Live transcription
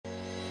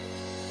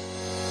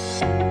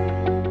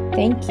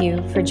Thank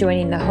you for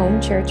joining the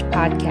Home Church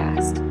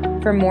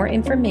podcast. For more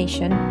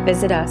information,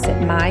 visit us at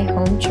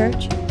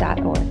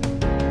myhomechurch.org.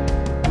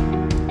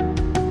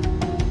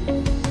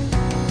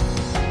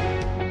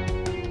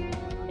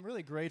 I'm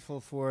really grateful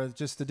for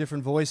just the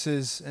different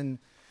voices and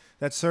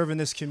that serve in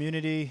this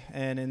community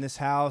and in this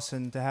house,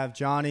 and to have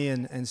Johnny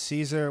and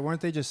Caesar.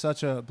 Weren't they just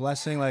such a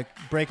blessing, like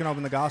breaking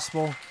open the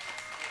gospel?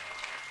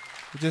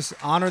 We just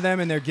honor them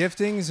and their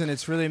giftings, and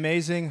it's really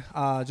amazing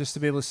just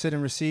to be able to sit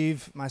and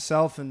receive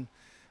myself.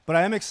 But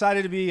I am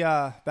excited to be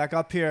back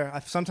up here.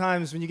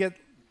 Sometimes when you're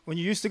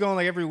used to going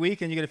like every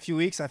week and you get a few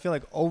weeks, I feel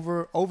like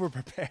over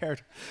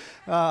prepared.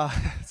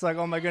 It's like,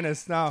 oh my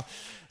goodness, no.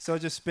 So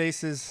just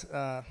spaces,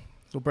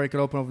 we'll break it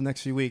open over the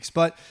next few weeks.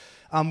 But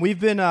we've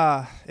been,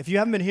 if you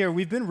haven't been here,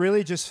 we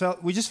just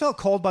felt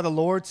called by the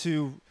Lord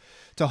to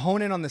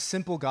hone in on the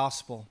simple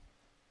gospel.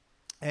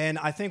 And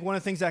I think one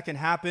of the things that can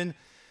happen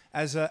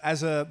as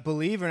a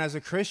believer and as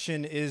a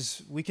Christian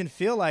is we can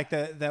feel like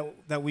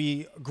that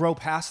we grow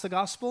past the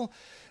gospel,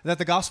 that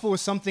the gospel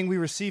was something we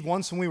received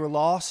once when we were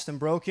lost and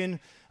broken,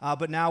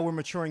 but now we're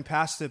maturing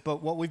past it.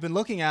 But what we've been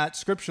looking at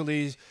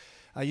scripturally,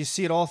 you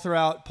see it all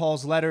throughout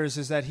Paul's letters,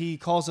 is that he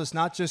calls us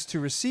not just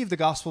to receive the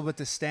gospel, but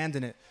to stand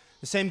in it.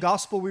 The same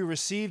gospel we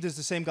received is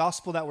the same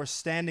gospel that we're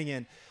standing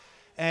in.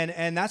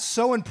 And that's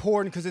so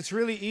important, because it's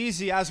really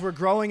easy as we're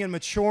growing and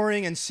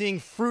maturing and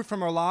seeing fruit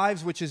from our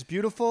lives, which is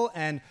beautiful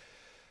and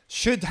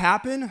should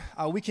happen.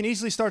 We can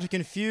easily start to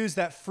confuse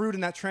that fruit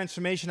and that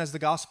transformation as the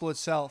gospel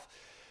itself.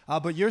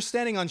 But you're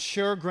standing on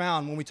sure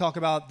ground when we talk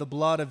about the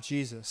blood of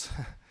Jesus.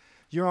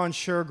 You're on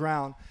sure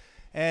ground.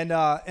 And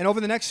over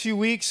the next few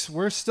weeks,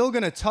 we're still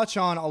going to touch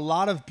on a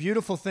lot of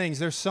beautiful things.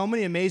 There's so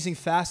many amazing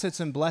facets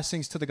and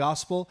blessings to the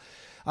gospel.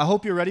 I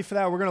hope you're ready for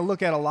that. We're going to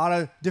look at a lot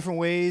of different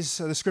ways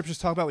the scriptures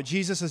talk about what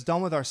Jesus has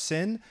done with our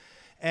sin.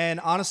 And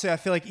honestly, I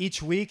feel like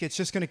each week it's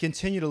just going to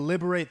continue to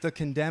liberate the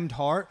condemned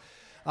heart.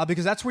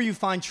 Because that's where you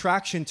find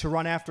traction to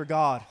run after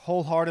God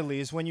wholeheartedly,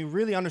 is when you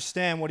really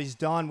understand what he's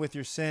done with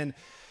your sin.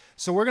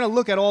 So we're going to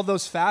look at all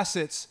those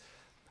facets.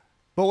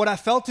 But what I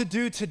felt to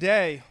do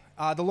today,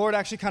 the Lord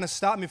actually kind of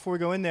stopped me before we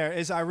go in there,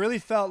 is I really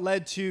felt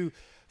led to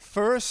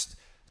first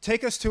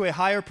take us to a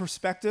higher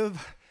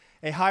perspective,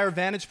 a higher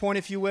vantage point,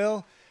 if you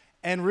will,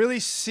 and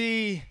really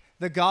see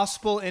the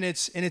gospel in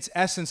its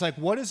essence. Like,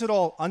 what is it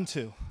all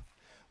unto?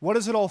 What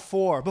is it all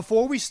for?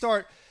 Before we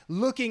start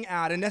looking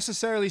at, and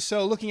necessarily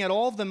so, looking at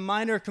all of the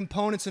minor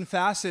components and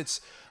facets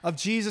of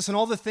Jesus and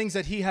all the things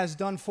that he has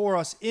done for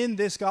us in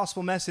this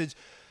gospel message,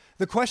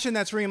 the question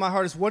that's ringing in my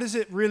heart is, what is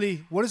it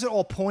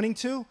all pointing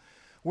to?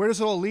 Where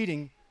is it all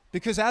leading?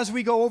 Because as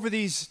we go over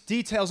these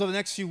details over the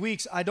next few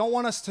weeks, I don't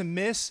want us to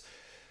miss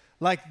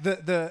like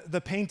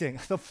the painting,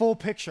 the full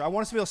picture. I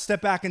want us to be able to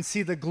step back and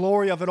see the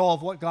glory of it all,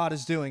 of what God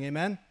is doing.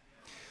 Amen?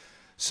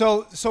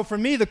 So for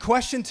me, the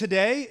question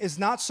today is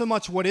not so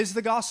much what is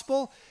the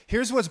gospel.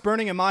 Here's what's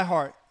burning in my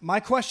heart. My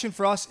question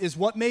for us is,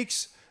 what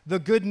makes the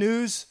good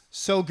news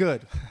so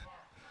good?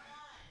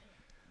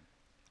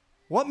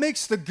 What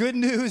makes the good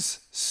news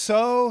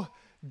so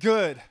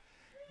good?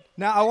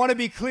 Now, I want to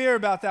be clear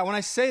about that. When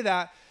I say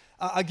that,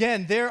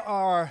 again, there's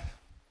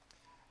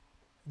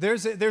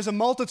a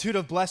multitude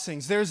of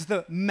blessings. There's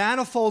the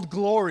manifold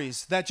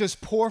glories that just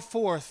pour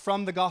forth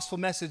from the gospel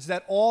message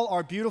that all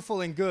are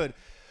beautiful and good.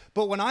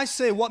 But when I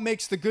say what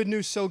makes the good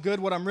news so good,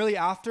 what I'm really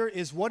after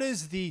is what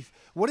is the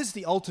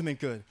ultimate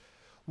good?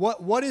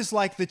 What is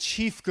like the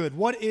chief good?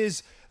 What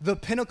is the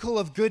pinnacle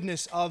of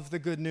goodness of the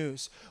good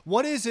news?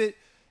 What is it,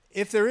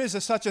 if there is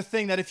such a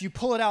thing, that if you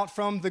pull it out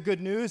from the good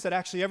news, that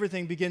actually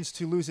everything begins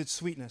to lose its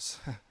sweetness?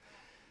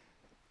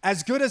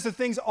 As good as the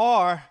things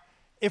are,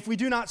 if we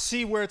do not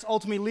see where it's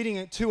ultimately leading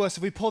it to us,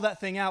 if we pull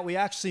that thing out, we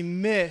actually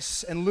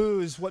miss and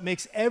lose what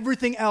makes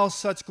everything else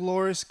such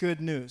glorious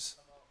good news.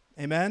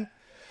 Amen?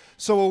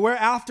 So what we're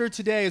after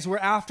today is we're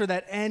after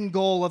that end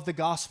goal of the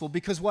gospel,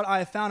 because what I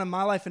have found in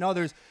my life and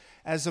others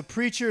as a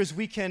preacher is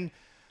we can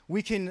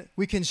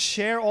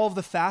share all of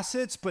the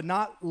facets but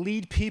not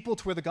lead people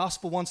to where the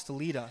gospel wants to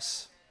lead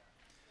us.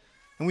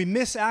 And we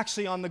miss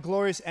actually on the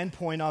glorious end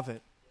point of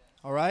it.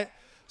 All right?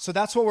 So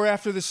that's what we're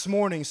after this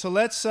morning. So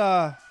let's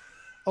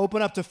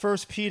open up to 1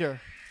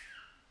 Peter.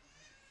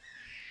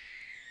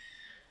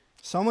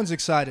 Someone's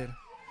excited.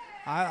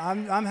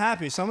 I'm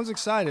happy. Someone's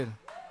excited.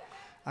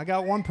 I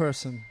got one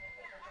person.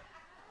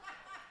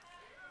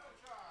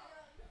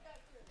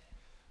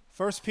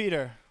 1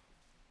 Peter.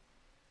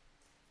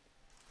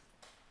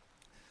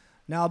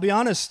 Now, I'll be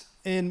honest,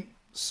 in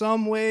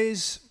some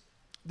ways,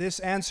 this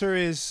answer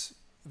is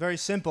very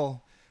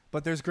simple,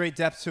 but there's great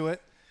depth to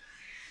it.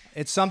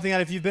 It's something that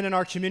if you've been in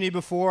our community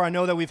before, I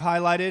know that we've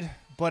highlighted,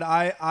 but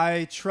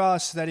I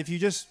trust that if you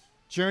just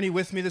journey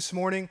with me this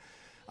morning,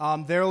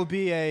 there will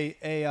be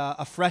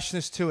a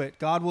freshness to it.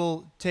 God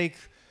will take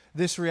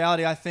this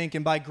reality, I think,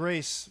 and by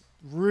grace,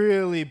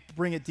 really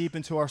bring it deep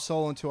into our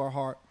soul, into our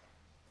heart.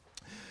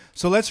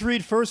 So let's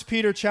read 1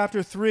 Peter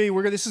chapter 3.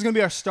 This is going to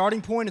be our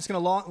starting point. It's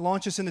going to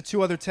launch us into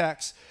two other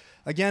texts.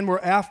 Again, we're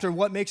after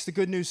what makes the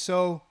good news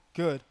so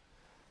good.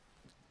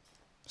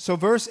 So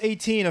verse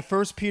 18 of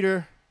 1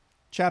 Peter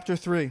chapter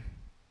 3.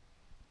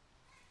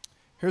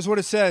 Here's what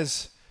it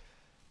says.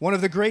 One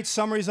of the great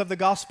summaries of the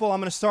gospel. I'm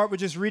going to start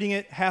with just reading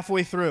it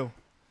halfway through.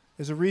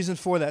 There's a reason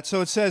for that.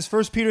 So it says,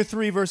 1 Peter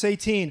 3, verse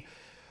 18,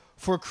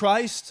 "For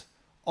Christ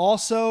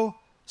also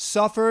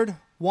suffered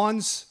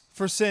once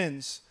for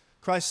sins."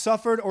 Christ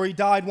suffered, or he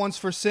died once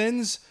for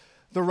sins,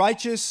 the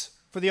righteous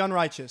for the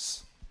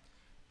unrighteous.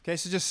 Okay,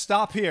 so just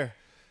stop here.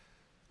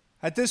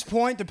 At this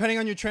point, depending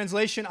on your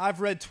translation,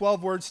 I've read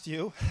 12 words to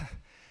you.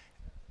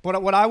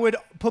 But what I would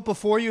put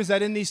before you is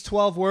that in these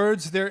 12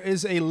 words, there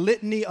is a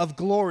litany of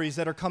glories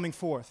that are coming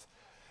forth.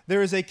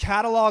 There is a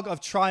catalog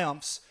of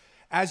triumphs.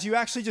 As you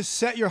actually just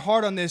set your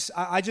heart on this,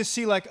 I just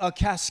see like a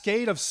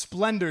cascade of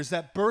splendors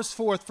that burst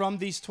forth from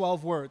these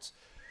 12 words.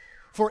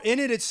 For in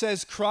it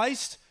says,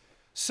 Christ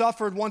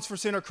suffered once for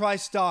sin, or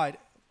Christ died.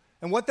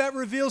 And what that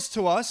reveals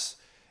to us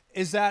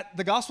is that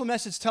the gospel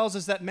message tells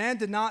us that man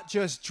did not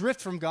just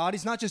drift from God.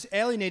 He's not just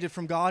alienated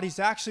from God.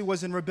 He actually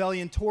was in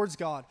rebellion towards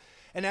God.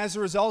 And as a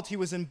result, he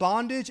was in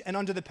bondage and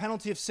under the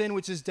penalty of sin,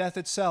 which is death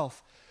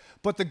itself.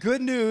 But the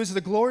good news,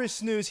 the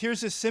glorious news,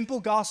 here's this simple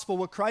gospel,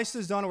 what Christ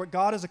has done, or what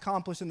God has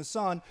accomplished in the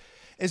Son,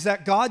 is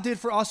that God did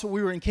for us what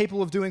we were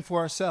incapable of doing for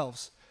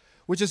ourselves,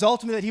 which is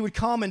ultimately that he would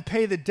come and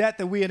pay the debt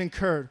that we had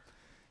incurred.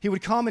 He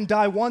would come and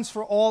die once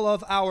for all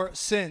of our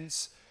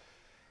sins.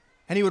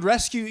 And he would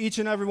rescue each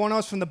and every one of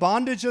us from the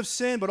bondage of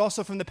sin, but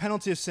also from the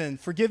penalty of sin.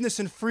 Forgiveness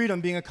and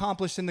freedom being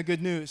accomplished in the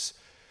good news.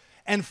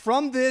 And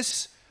from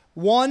this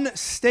one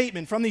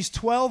statement, from these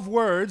 12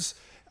 words,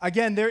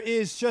 again, there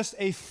is just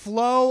a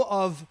flow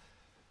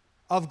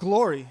of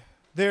glory.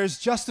 There's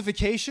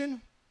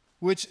justification,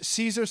 which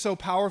Caesar so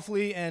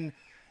powerfully and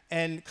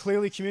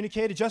clearly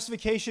communicated.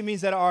 Justification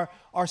means that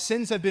our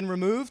sins have been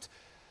removed.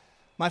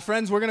 My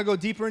friends, we're going to go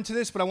deeper into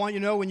this, but I want you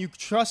to know when you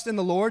trust in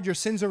the Lord, your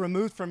sins are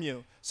removed from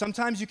you.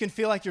 Sometimes you can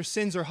feel like your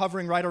sins are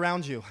hovering right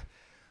around you.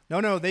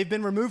 No, they've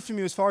been removed from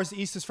you as far as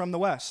the east is from the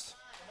west.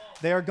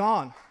 They are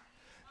gone.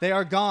 They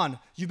are gone.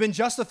 You've been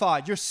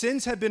justified. Your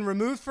sins have been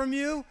removed from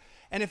you,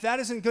 and if that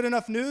isn't good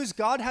enough news,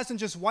 God hasn't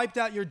just wiped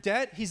out your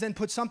debt. He's then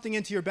put something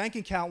into your bank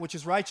account, which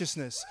is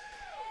righteousness.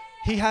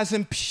 He has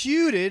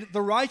imputed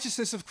the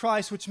righteousness of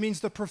Christ, which means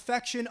the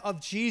perfection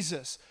of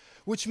Jesus.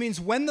 Which means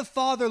when the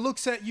Father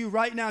looks at you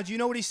right now, do you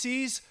know what he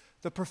sees?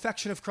 The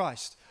perfection of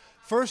Christ.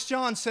 1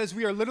 John says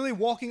we are literally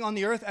walking on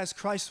the earth as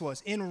Christ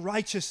was, in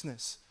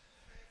righteousness.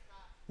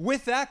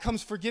 With that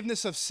comes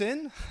forgiveness of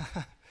sin.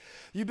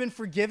 You've been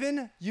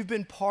forgiven. You've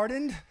been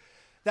pardoned.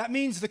 That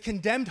means the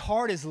condemned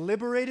heart is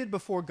liberated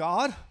before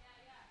God.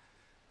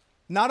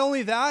 Not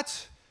only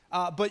that,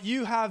 but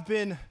you have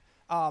been,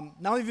 not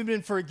only have you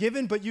been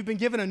forgiven, but you've been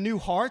given a new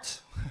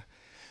heart.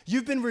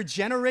 You've been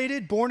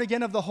regenerated, born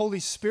again of the Holy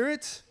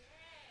Spirit.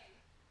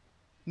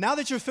 Now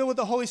that you're filled with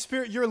the Holy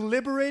Spirit, you're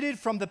liberated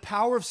from the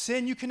power of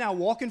sin. You can now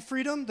walk in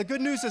freedom. The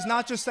good news is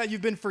not just that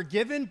you've been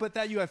forgiven, but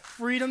that you have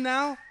freedom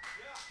now. Yeah.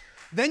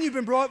 Then you've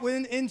been brought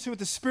into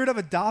the spirit of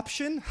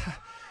adoption.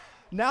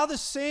 Now the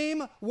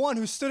same one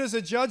who stood as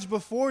a judge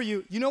before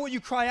you, you know what you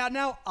cry out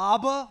now?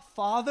 Abba,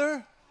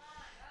 Father.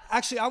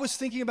 Actually, I was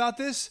thinking about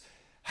this,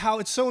 how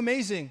it's so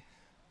amazing.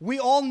 We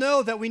all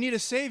know that we need a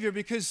Savior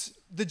because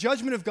the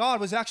judgment of God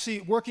was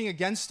actually working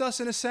against us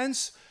in a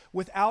sense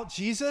without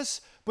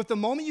Jesus. But the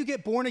moment you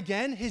get born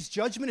again, his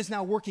judgment is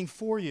now working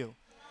for you.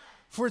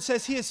 For it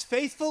says he is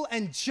faithful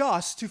and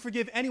just to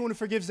forgive anyone who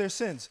forgives their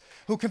sins,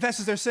 who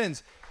confesses their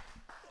sins.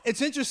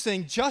 It's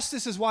interesting.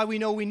 Justice is why we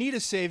know we need a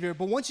Savior.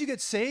 But once you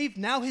get saved,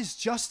 now his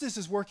justice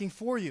is working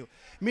for you.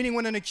 Meaning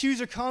when an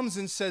accuser comes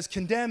and says,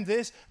 condemn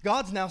this,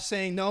 God's now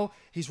saying, no,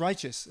 he's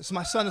righteous. This is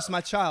my son, this is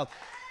my child.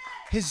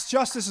 His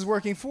justice is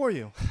working for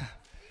you.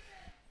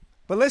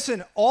 But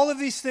listen, all of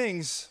these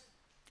things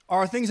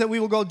are things that we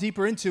will go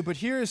deeper into, but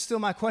here is still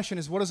my question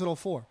is, what is it all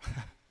for?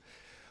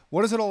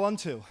 What is it all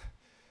unto?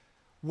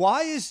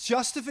 Why is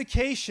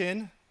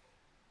justification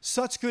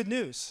such good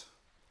news?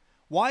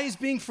 Why is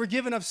being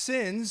forgiven of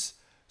sins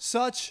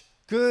such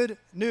good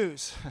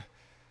news?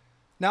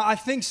 Now, I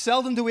think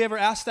seldom do we ever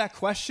ask that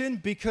question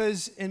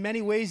because in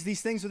many ways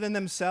these things within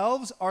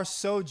themselves are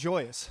so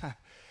joyous.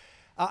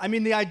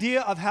 The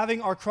idea of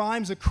having our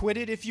crimes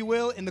acquitted, if you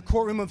will, in the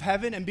courtroom of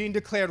heaven and being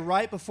declared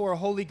right before a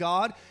holy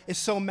God is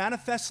so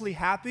manifestly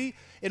happy,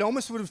 it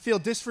almost would feel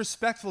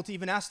disrespectful to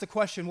even ask the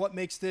question, what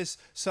makes this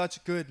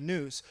such good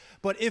news?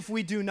 But if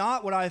we do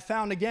not, what I have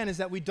found again is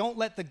that we don't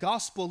let the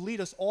gospel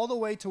lead us all the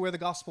way to where the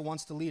gospel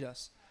wants to lead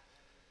us.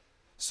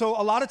 So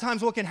a lot of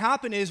times what can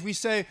happen is we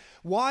say,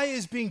 why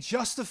is being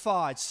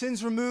justified,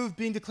 sins removed,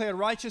 being declared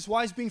righteous,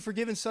 why is being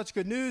forgiven such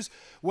good news?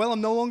 Well,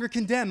 I'm no longer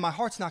condemned. My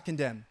heart's not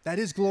condemned. That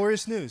is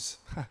glorious news.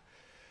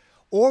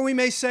 Or we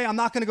may say, I'm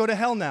not going to go to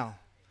hell now.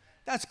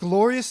 That's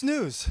glorious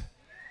news.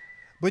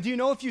 But do you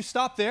know if you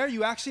stop there,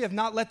 you actually have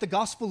not let the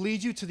gospel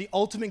lead you to the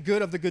ultimate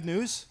good of the good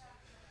news?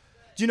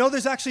 Do you know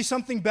there's actually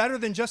something better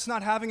than just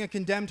not having a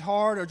condemned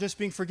heart or just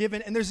being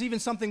forgiven? And there's even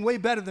something way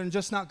better than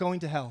just not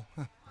going to hell.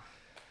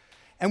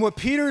 And what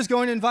Peter is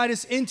going to invite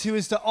us into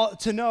is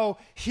to know,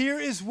 here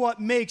is what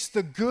makes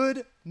the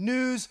good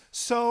news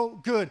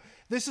so good.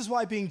 This is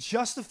why being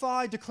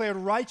justified, declared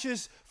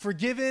righteous,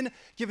 forgiven,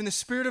 given the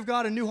Spirit of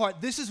God a new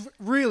heart, this is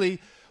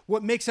really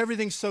what makes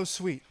everything so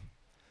sweet.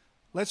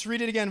 Let's read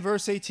it again,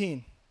 verse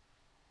 18.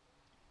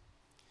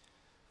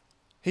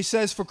 He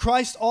says, "For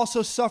Christ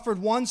also suffered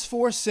once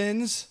for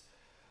sins,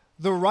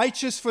 the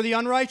righteous for the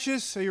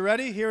unrighteous." Are you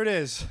ready? Here it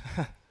is.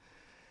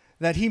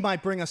 "That he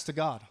might bring us to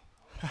God."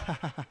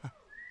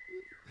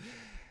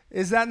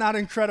 Is that not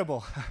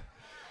incredible?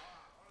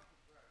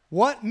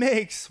 What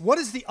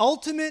is the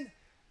ultimate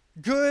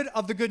good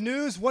of the good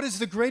news? What is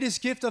the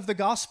greatest gift of the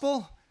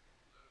gospel?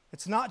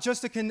 It's not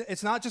just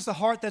a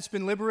heart that's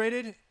been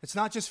liberated. It's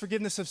not just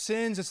forgiveness of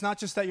sins. It's not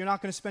just that you're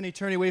not going to spend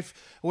eternity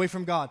away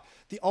from God.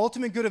 The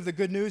ultimate good of the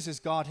good news is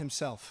God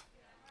himself.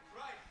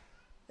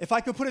 If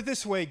I could put it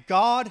this way,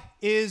 God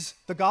is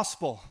the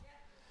gospel.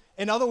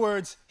 In other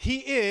words, he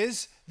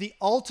is the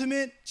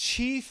ultimate,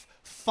 chief,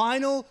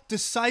 final,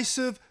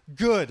 decisive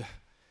good.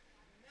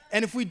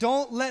 And if we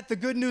don't let the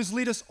good news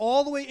lead us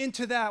all the way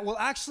into that, we'll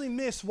actually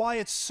miss why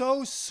it's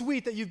so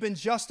sweet that you've been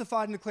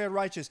justified and declared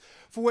righteous.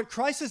 For what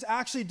Christ has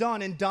actually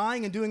done in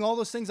dying and doing all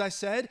those things I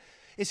said,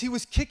 is he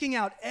was kicking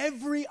out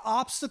every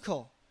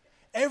obstacle,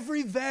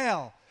 every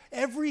veil,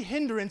 every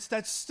hindrance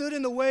that stood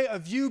in the way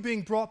of you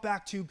being brought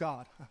back to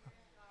God.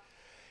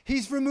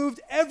 He's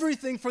removed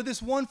everything for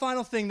this one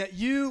final thing, that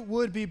you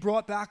would be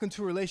brought back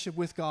into a relationship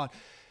with God.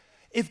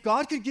 If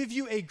God could give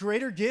you a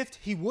greater gift,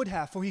 he would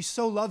have, for he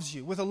so loves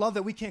you with a love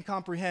that we can't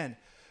comprehend,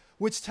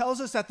 which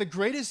tells us that the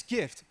greatest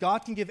gift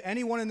God can give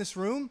anyone in this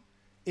room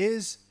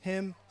is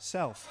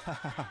himself.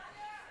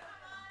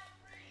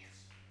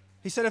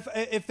 He said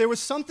if there was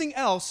something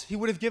else, he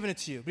would have given it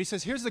to you. But he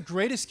says, here's the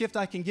greatest gift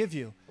I can give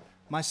you,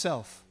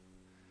 myself.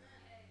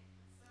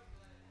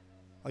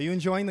 Are you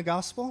enjoying the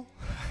gospel?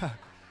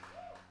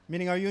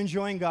 Meaning, are you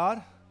enjoying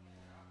God?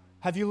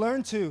 Have you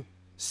learned to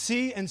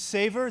see and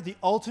savor the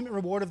ultimate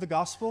reward of the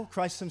gospel,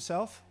 Christ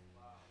himself?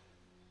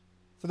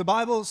 For the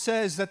Bible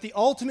says that the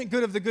ultimate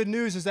good of the good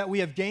news is that we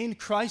have gained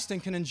Christ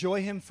and can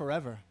enjoy him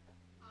forever.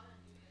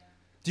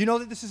 Do you know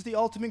that this is the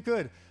ultimate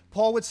good?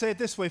 Paul would say it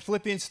this way,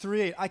 Philippians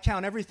 3:8, "I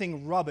count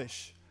everything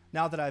rubbish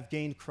now that I've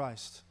gained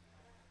Christ."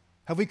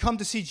 Have we come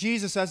to see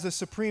Jesus as the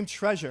supreme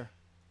treasure?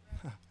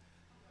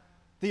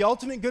 The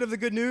ultimate good of the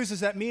good news is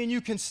that me and you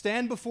can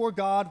stand before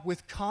God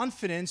with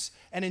confidence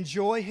and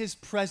enjoy his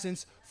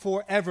presence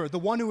forever, the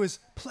one who is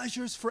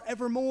pleasures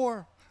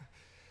forevermore.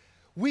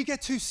 We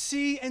get to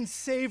see and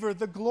savor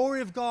the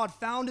glory of God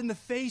found in the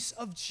face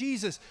of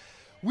Jesus.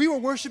 We were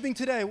worshiping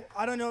today.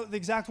 I don't know the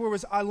exact word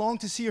was, "I long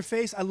to see your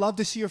face. I love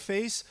to see your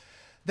face."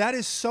 That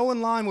is so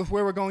in line with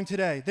where we're going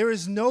today. There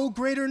is no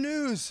greater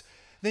news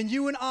than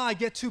you and I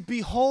get to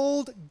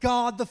behold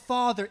God the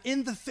Father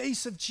in the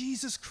face of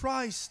Jesus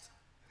Christ.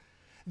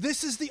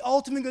 This is the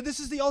ultimate good. This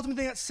is the ultimate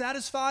thing that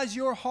satisfies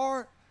your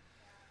heart.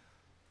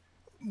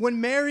 When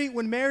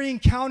Mary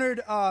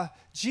encountered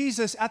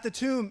Jesus at the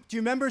tomb, do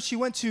you remember she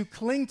went to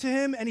cling to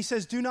him, and he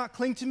says, "Do not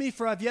cling to me,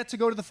 for I've yet to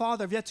go to the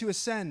Father, I've yet to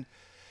ascend."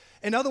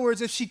 In other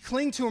words, if she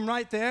clung to him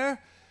right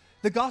there,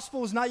 the gospel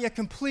was not yet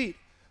complete.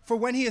 For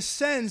when he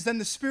ascends, then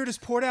the Spirit is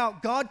poured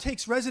out. God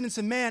takes residence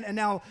in man, and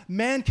now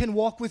man can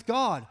walk with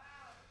God.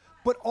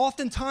 But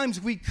oftentimes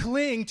we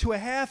cling to a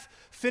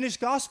half-finished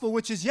gospel,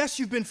 which is, yes,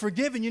 you've been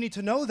forgiven. You need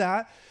to know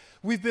that.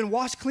 We've been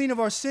washed clean of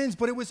our sins,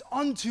 but it was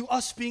unto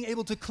us being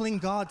able to cling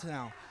God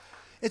now.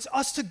 It's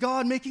us to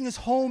God making his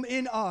home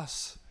in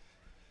us.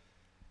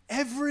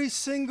 Every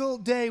single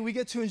day we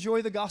get to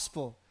enjoy the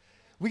gospel.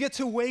 We get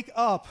to wake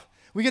up.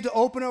 We get to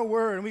open our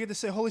word, and we get to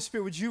say, "Holy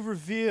Spirit, would you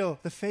reveal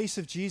the face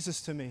of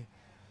Jesus to me?"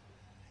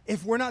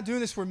 If we're not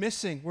doing this, we're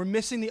missing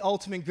the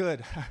ultimate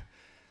good.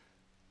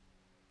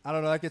 I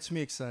don't know, that gets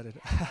me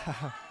excited.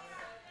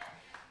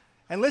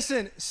 And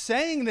listen,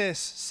 saying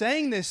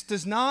this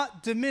does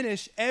not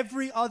diminish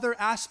every other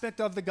aspect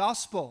of the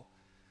gospel.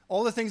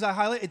 All the things I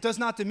highlight, it does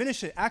not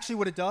diminish it. Actually,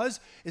 what it does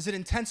is it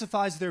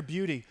intensifies their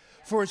beauty.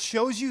 For it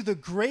shows you the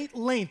great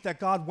length that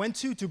God went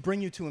to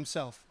bring you to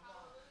himself.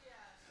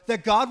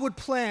 That God would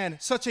plan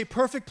such a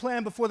perfect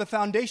plan before the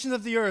foundations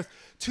of the earth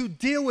to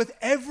deal with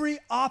every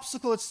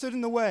obstacle that stood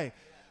in the way.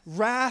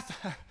 Wrath,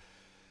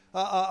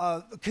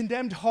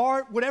 condemned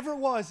heart, whatever it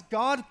was,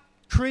 God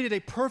created a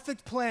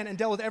perfect plan and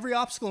dealt with every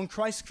obstacle in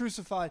Christ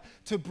crucified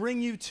to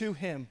bring you to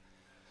him.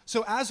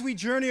 So as we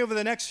journey over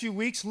the next few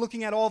weeks,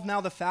 looking at all of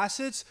now the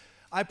facets,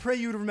 I pray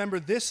you to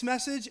remember this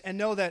message and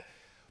know that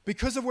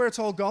because of where it's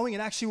all going, it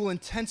actually will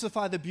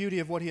intensify the beauty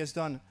of what he has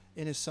done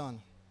in his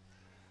son.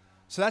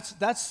 So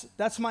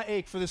that's my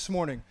ache for this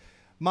morning.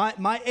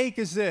 My ache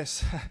is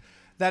this,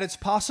 that it's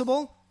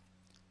possible,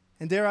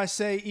 and dare I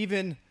say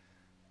even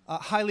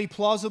highly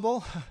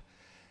plausible,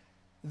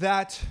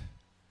 that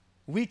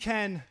we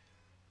can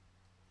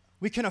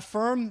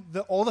affirm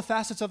all the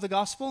facets of the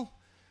gospel.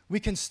 We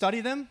can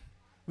study them.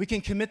 We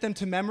can commit them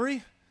to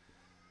memory.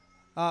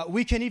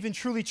 We can even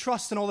truly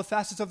trust in all the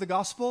facets of the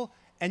gospel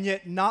and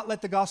yet not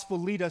let the gospel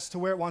lead us to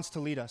where it wants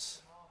to lead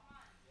us.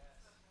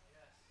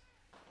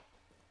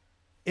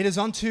 It is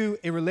unto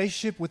a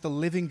relationship with the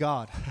living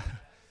God,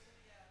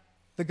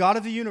 the God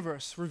of the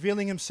universe,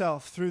 revealing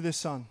himself through this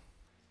Son.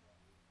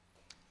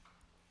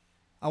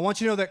 I want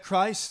you to know that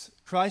Christ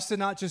did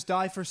not just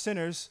die for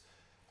sinners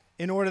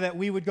in order that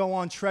we would go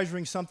on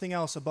treasuring something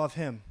else above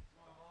him.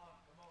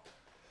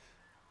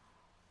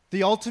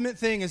 The ultimate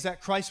thing is that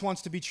Christ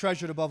wants to be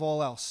treasured above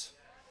all else.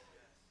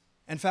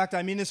 In fact,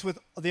 I mean this with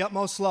the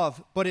utmost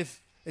love, but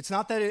if it's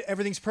not that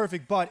everything's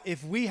perfect, but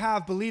if we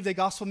have believed a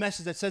gospel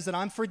message that says that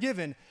I'm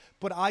forgiven,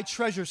 but I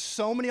treasure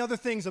so many other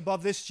things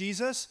above this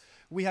Jesus,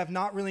 we have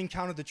not really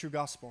encountered the true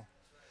gospel.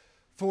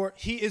 For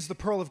he is the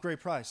pearl of great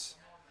price.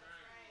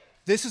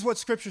 This is what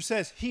Scripture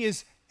says. He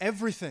is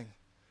everything.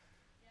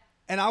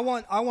 And I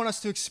want us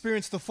to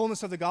experience the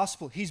fullness of the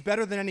gospel. He's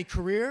better than any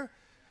career.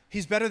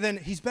 He's better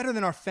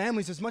than our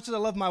families. As much as I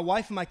love my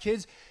wife and my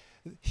kids,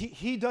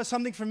 he does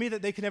something for me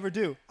that they can never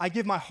do. I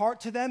give my heart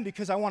to them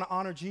because I want to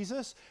honor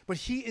Jesus, but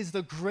he is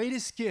the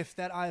greatest gift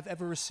that I have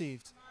ever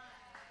received.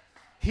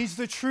 He's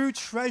the true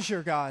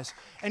treasure, guys.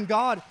 And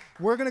God,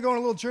 we're going to go on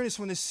a little journey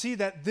so when they see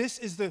that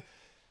he's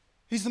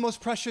the most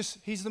precious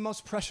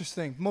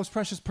thing, most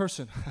precious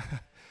person.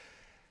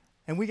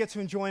 And we get to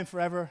enjoy him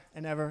forever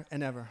and ever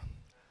and ever.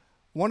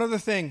 One other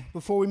thing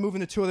before we move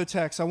into two other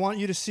texts, I want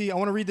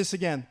to read this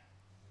again.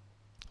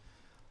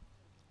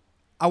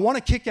 I want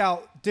to kick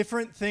out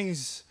different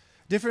things,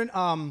 different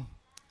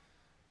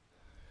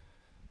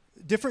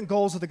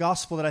goals of the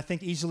gospel that I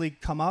think easily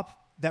come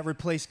up that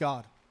replace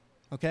God.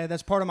 Okay,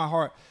 that's part of my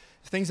heart.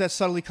 Things that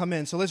subtly come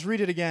in. So let's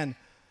read it again.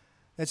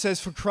 It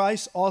says, "For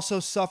Christ also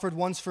suffered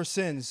once for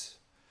sins."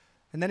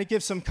 And then it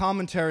gives some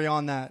commentary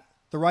on that.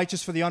 The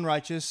righteous for the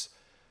unrighteous,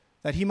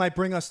 that he might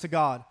bring us to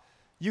God.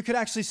 You could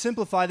actually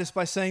simplify this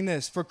by saying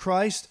this: for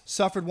Christ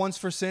suffered once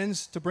for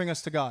sins to bring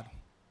us to God.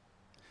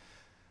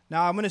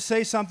 Now, I'm going to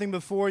say something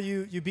before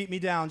you beat me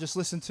down. Just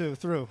listen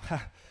through.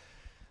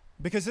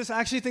 Because I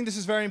actually think this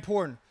is very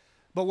important.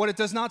 But what it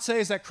does not say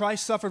is that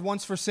Christ suffered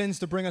once for sins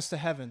to bring us to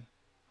heaven.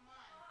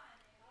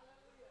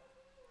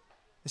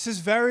 This is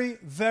very,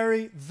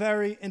 very,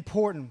 very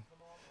important.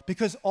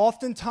 Because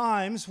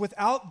oftentimes,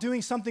 without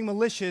doing something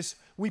malicious,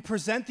 we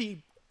present the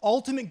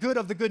ultimate good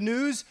of the good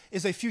news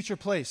is a future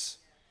place.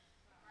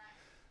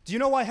 Do you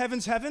know why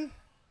heaven's heaven?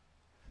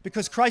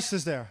 Because Christ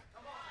is there.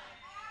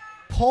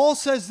 Paul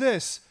says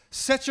this: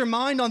 set your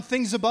mind on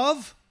things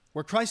above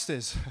where Christ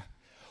is.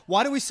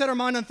 Why do we set our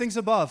mind on things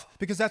above?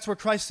 Because that's where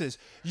Christ is.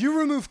 You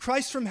remove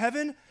Christ from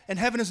heaven, and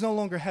heaven is no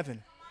longer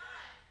heaven.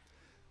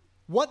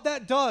 What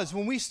that does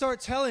when we start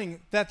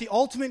telling that the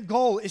ultimate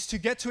goal is to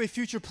get to a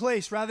future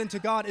place rather than to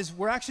God is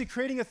we're actually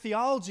creating a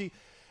theology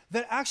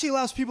that actually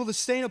allows people to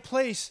stay in a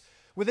place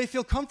where they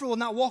feel comfortable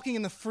not walking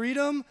in the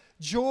freedom,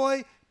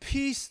 joy,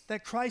 peace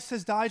that Christ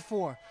has died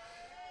for.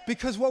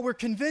 Because what we're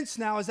convinced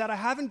now is that I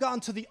haven't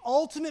gotten to the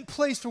ultimate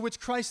place for which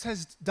Christ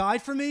has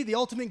died for me, the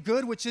ultimate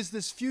good, which is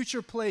this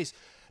future place.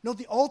 No,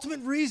 the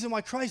ultimate reason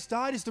why Christ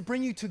died is to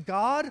bring you to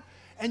God,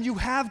 and you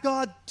have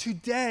God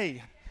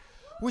today,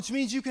 which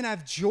means you can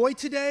have joy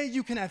today,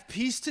 you can have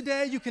peace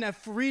today, you can have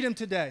freedom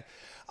today.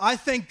 I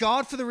thank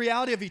God for the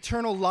reality of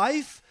eternal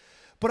life,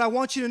 but I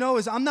want you to know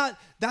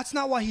that's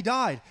not why he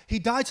died. He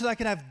died so that I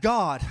could have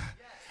God,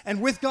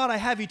 and with God I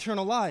have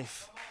eternal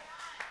life.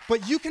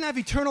 But you can have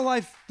eternal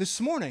life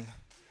this morning.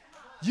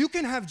 You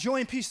can have joy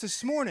and peace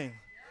this morning.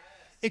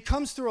 It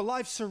comes through a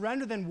life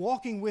surrendered than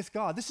walking with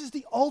God. This is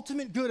the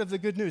ultimate good of the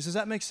good news. Does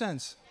that make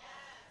sense?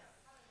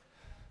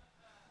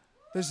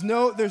 There's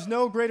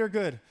no greater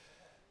good.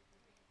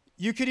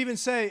 You could even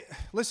say,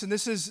 listen,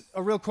 this is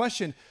a real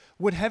question.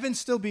 Would heaven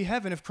still be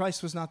heaven if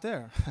Christ was not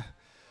there?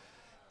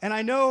 And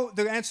I know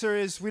the answer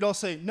is we'd all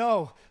say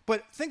no,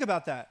 but think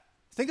about that.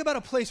 Think about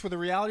a place where the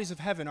realities of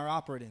heaven are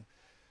operating.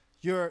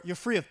 You're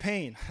free of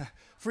pain,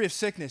 free of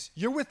sickness.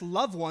 You're with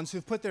loved ones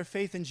who've put their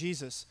faith in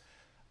Jesus.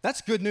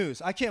 That's good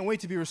news. I can't wait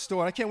to be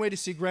restored. I can't wait to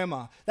see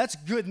grandma. That's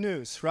good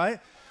news, right?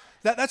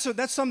 That's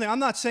something. I'm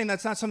not saying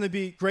that's not something to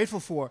be grateful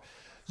for.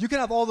 You can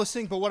have all those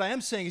things, but what I am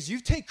saying is you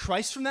take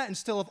Christ from that and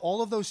still have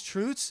all of those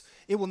truths,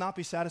 it will not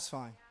be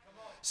satisfying.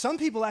 Some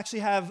people actually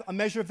have a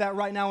measure of that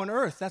right now on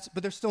earth,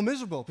 but they're still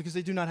miserable because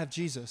they do not have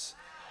Jesus.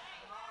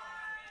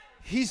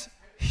 He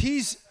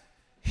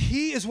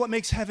is what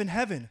makes heaven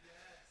heaven.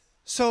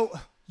 So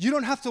you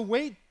don't have to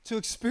wait to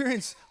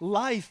experience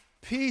life,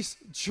 peace,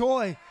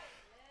 joy.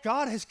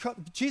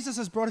 Jesus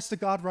has brought us to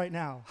God right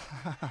now.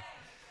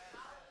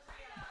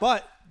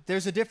 But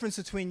there's a difference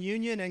between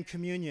union and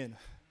communion,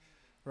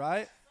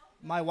 right?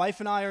 My wife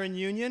and I are in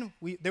union.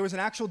 There was an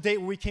actual date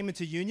where we came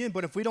into union,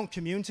 but if we don't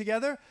commune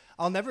together,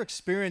 I'll never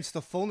experience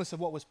the fullness of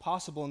what was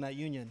possible in that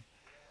union.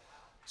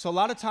 So a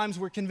lot of times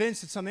we're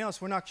convinced it's something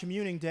else. We're not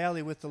communing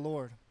daily with the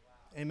Lord.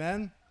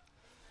 Amen?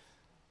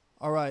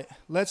 All right,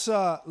 let's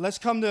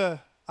come to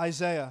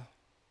Isaiah.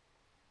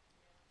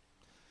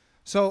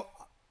 So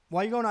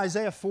while you go to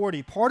Isaiah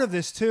 40, part of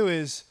this too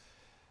is,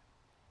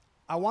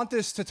 I want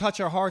this to touch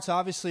our hearts,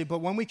 obviously, but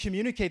when we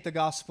communicate the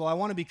gospel, I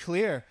want to be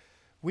clear.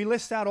 We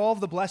list out all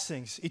of the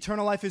blessings.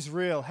 Eternal life is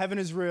real. Heaven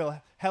is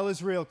real. Hell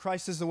is real.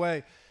 Christ is the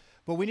way.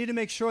 But we need to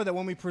make sure that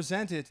when we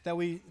present it, that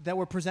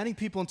we're presenting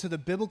people into the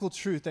biblical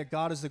truth that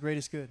God is the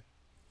greatest good.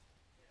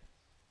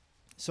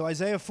 So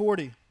Isaiah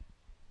 40.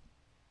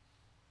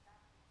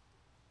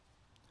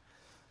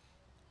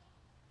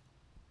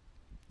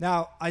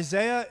 Now,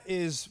 Isaiah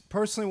is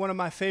personally one of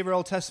my favorite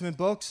Old Testament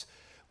books.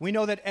 We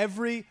know that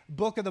every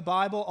book of the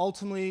Bible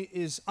ultimately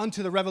is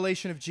unto the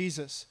revelation of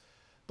Jesus.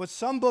 But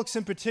some books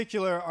in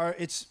particular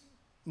it's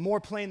more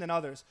plain than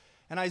others.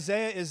 And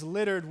Isaiah is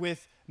littered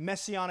with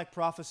messianic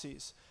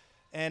prophecies.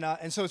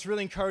 And so it's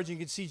really encouraging.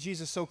 You can see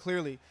Jesus so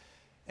clearly.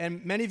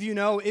 And many of you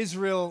know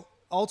Israel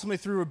ultimately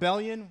through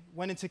rebellion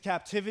went into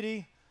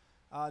captivity.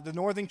 The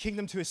northern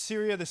kingdom to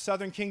Assyria, the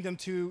southern kingdom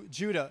to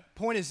Judah.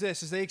 Point is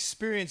this, is they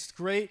experienced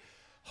great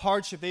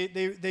hardship.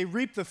 They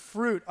reaped the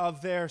fruit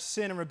of their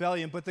sin and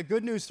rebellion. But the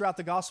good news throughout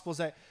the gospel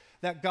is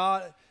that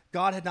God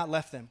had not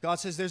left them. God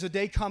says there's a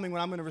day coming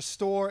when I'm going to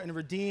restore and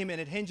redeem, and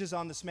it hinges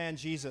on this man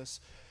Jesus.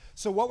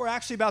 So what we're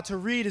actually about to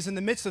read is in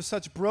the midst of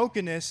such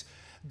brokenness,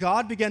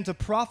 God began to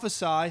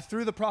prophesy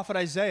through the prophet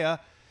Isaiah.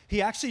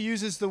 He actually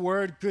uses the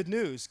word good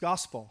news,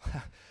 gospel.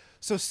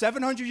 So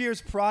 700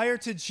 years prior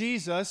to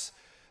Jesus,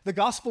 the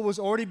gospel was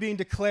already being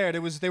declared.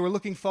 They were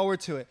looking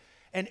forward to it.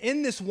 And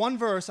in this one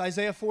verse,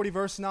 Isaiah 40,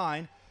 verse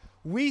 9,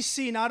 we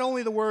see not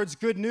only the words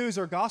good news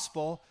or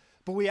gospel,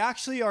 but we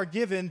actually are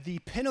given the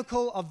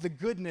pinnacle of the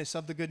goodness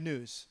of the good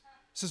news.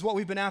 This is what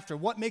we've been after.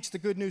 What makes the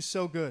good news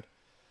so good?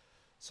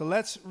 So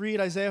let's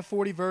read Isaiah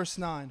 40, verse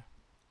 9. It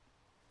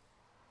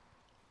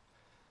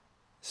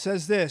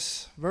says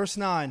this, verse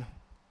 9.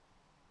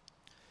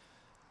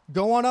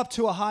 Go on up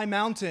to a high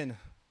mountain,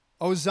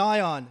 O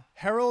Zion,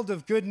 herald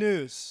of good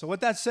news. So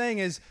what that's saying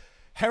is,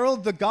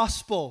 herald the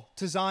gospel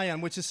to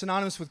Zion, which is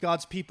synonymous with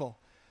God's people.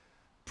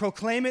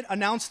 Proclaim it,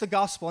 announce the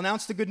gospel,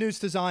 announce the good news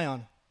to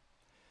Zion.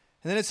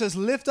 And then it says,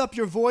 lift up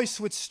your voice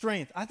with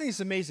strength. I think it's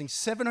amazing.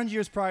 700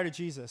 years prior to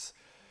Jesus.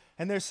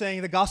 And they're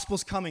saying the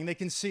gospel's coming. They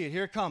can see it.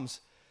 Here it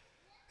comes.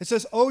 It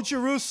says, O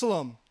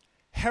Jerusalem,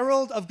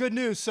 herald of good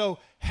news. So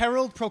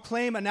herald,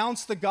 proclaim,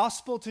 announce the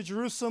gospel to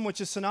Jerusalem,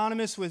 which is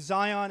synonymous with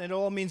Zion. It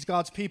all means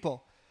God's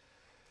people.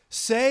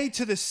 Say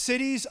to the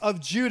cities of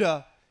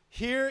Judah,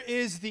 here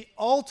is the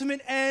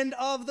ultimate end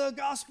of the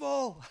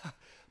gospel.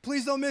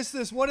 Please don't miss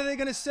this. What are they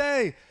going to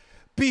say?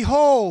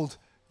 Behold,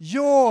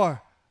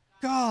 your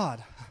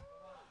God.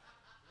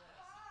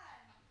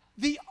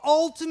 The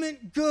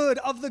ultimate good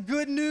of the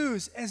good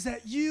news is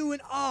that you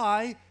and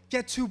I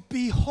get to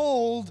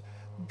behold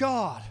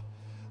God.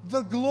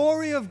 The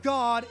glory of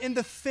God in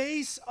the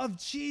face of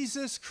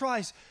Jesus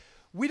Christ.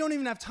 We don't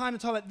even have time to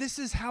talk about this.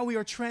 Is how we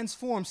are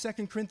transformed,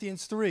 2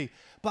 Corinthians 3.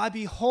 By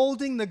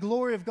beholding the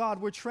glory of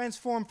God, we're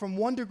transformed from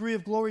one degree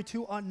of glory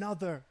to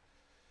another.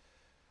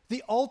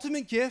 The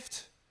ultimate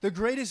gift, the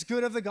greatest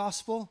good of the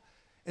gospel,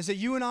 is that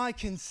you and I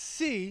can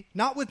see,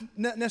 not with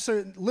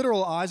necessarily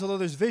literal eyes, although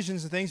there's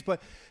visions and things,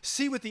 but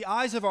see with the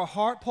eyes of our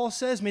heart, Paul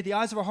says. May the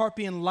eyes of our heart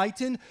be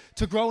enlightened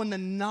to grow in the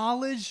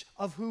knowledge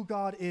of who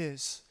God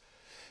is.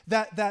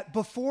 That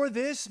before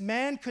this,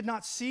 man could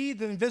not see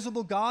the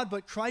invisible God,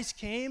 but Christ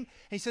came, and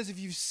he says, if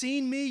you've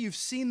seen me, you've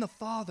seen the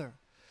Father.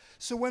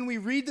 So when we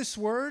read this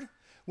word,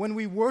 when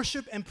we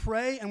worship and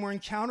pray, and we're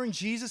encountering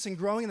Jesus and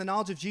growing in the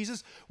knowledge of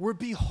Jesus, we're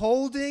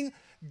beholding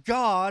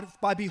God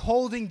by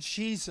beholding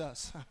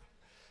Jesus.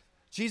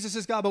 Jesus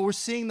is God, but we're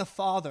seeing the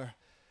Father.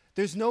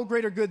 There's no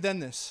greater good than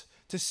this,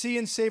 to see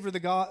and savor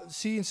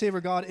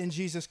God in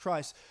Jesus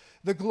Christ.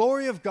 The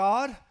glory of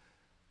God,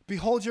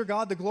 behold your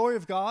God, the glory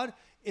of God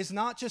is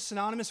not just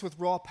synonymous with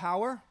raw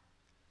power.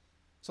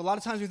 So a lot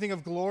of times we think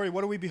of glory,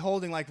 what are we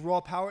beholding, like raw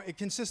power? It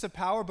consists of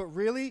power, but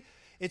really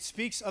it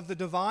speaks of the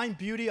divine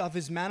beauty of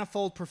his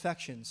manifold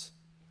perfections.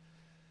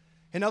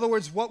 In other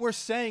words, what we're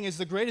saying is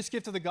the greatest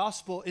gift of the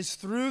gospel is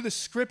through the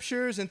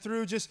scriptures and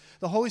through just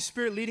the Holy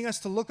Spirit leading us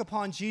to look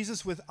upon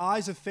Jesus with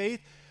eyes of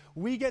faith,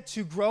 we get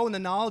to grow in the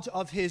knowledge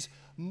of his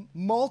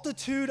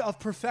multitude of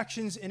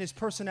perfections in his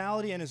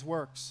personality and his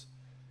works.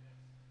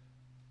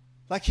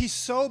 Like he's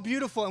so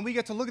beautiful, and we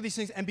get to look at these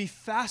things and be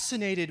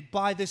fascinated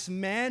by this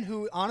man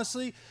who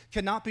honestly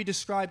cannot be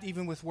described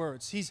even with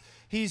words.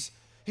 He's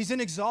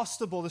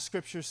inexhaustible, the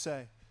scriptures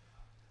say.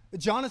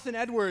 Jonathan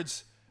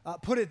Edwards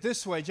put it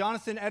this way.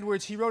 Jonathan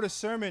Edwards, he wrote a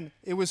sermon.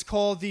 It was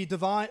called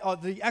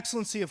The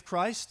Excellency of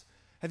Christ.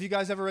 Have you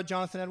guys ever read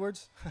Jonathan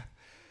Edwards?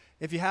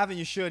 If you haven't,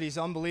 you should. He's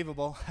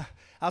unbelievable.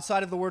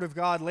 Outside of the Word of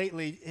God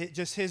lately,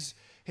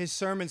 his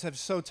sermons have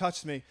so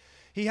touched me.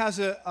 He has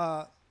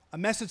a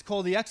message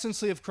called The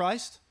Excellency of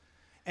Christ,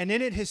 and in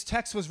it his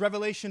text was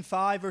Revelation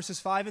 5, verses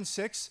 5 and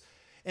 6,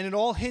 and it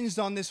all hinged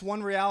on this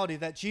one reality,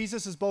 that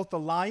Jesus is both the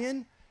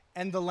lion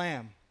and the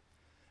lamb.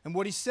 And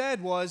what he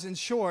said was, in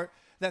short,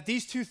 that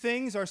these two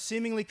things are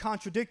seemingly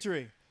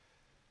contradictory.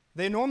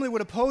 They normally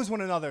would oppose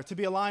one another, to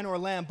be a lion or a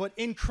lamb, but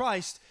in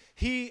Christ,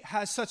 he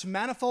has such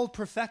manifold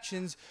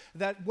perfections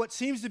that what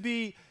seems to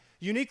be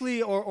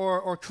uniquely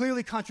or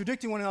clearly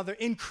contradicting one another,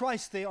 in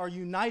Christ they are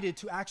united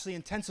to actually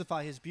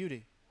intensify his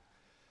beauty.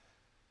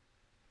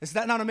 Is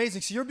that not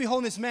amazing? So you're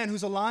beholding this man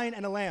who's a lion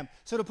and a lamb.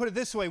 So to put it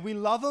this way, we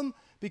love him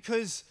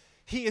because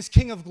he is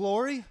King of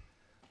glory,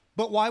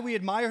 but why we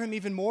admire him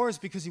even more is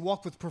because he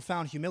walked with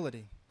profound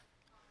humility.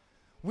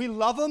 We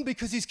love him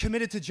because he's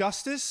committed to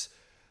justice,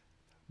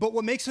 but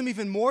what makes him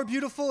even more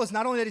beautiful is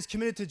not only that he's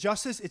committed to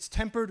justice, it's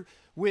tempered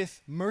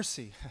with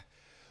mercy.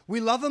 We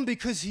love him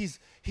because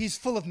he's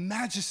full of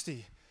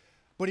majesty,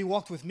 but he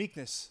walked with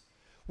meekness.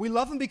 We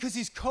love him because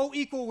he's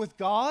co-equal with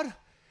God,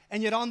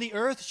 and yet on the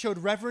earth showed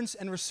reverence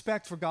and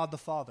respect for God the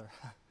Father.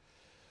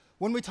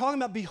 When we're talking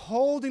about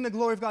beholding the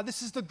glory of God,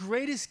 this is the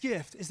greatest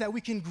gift, is that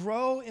we can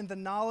grow in the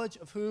knowledge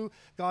of who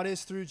God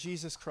is through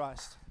Jesus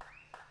Christ.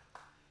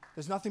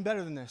 There's nothing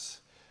better than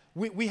this.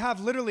 We have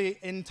literally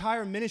an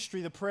entire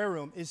ministry, the prayer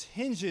room,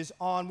 hinges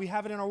on, we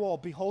have it in our wall,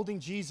 beholding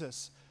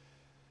Jesus.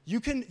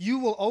 You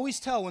will always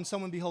tell when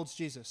someone beholds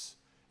Jesus.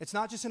 It's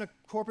not just in a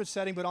corporate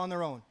setting, but on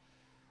their own.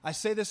 I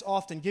say this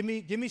often. Give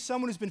me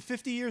someone who's been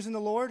 50 years in the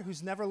Lord,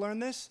 who's never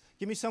learned this.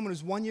 Give me someone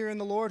who's 1 year in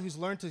the Lord, who's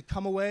learned to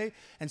come away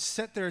and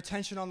set their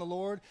attention on the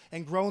Lord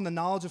and grow in the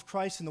knowledge of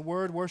Christ and the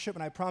word, worship.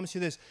 And I promise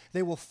you this,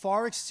 they will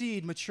far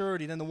exceed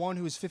maturity than the one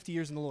who is 50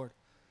 years in the Lord.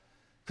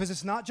 Because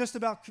it's not just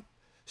about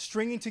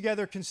stringing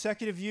together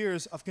consecutive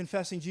years of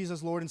confessing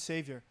Jesus Lord and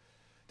Savior.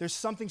 There's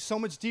something so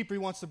much deeper he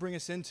wants to bring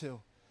us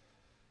into.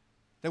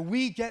 That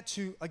we get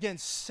to, again,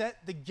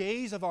 set the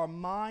gaze of our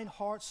mind,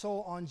 heart,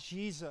 soul on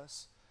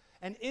Jesus.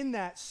 And in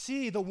that,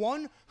 see the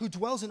one who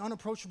dwells in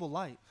unapproachable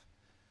light.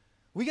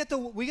 We get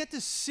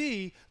to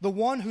see the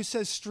one who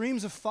says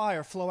streams of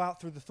fire flow out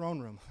through the throne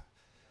room.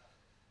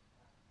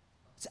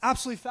 It's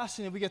absolutely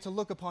fascinating we get to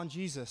look upon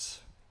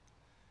Jesus.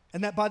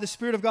 And that by the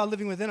Spirit of God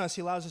living within us,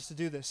 he allows us to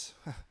do this.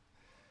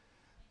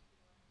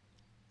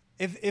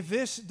 If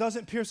this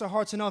doesn't pierce our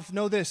hearts enough,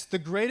 know this. The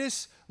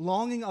greatest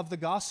longing of the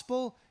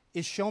gospel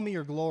is show me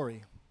your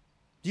glory.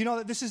 Do you know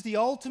that this is the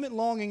ultimate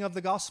longing of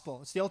the gospel?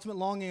 It's the ultimate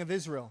longing of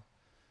Israel.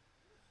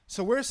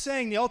 So we're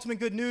saying the ultimate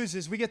good news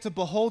is we get to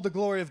behold the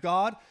glory of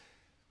God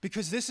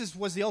because this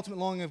was the ultimate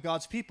longing of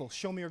God's people.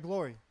 Show me your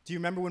glory. Do you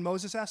remember when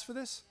Moses asked for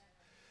this?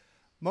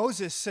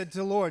 Moses said to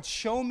the Lord,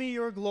 show me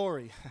your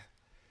glory.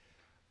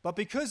 But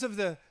because of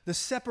the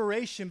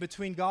separation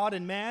between God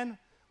and man,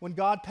 when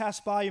God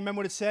passed by, you remember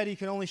what it said? He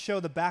could only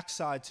show the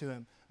backside to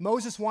him.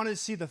 Moses wanted to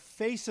see the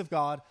face of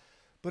God,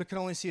 but it could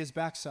only see his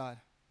backside.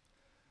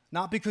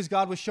 Not because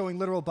God was showing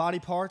literal body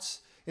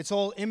parts. It's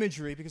all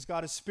imagery because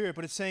God is spirit,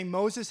 but it's saying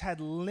Moses had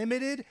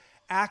limited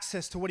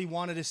access to what he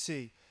wanted to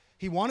see.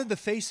 He wanted the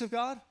face of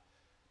God,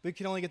 but he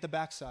could only get the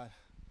backside.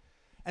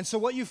 And so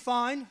what you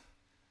find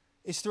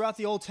is throughout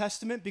the Old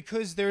Testament,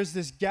 because there's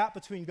this gap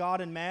between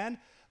God and man,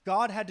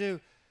 God had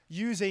to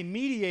use a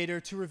mediator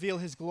to reveal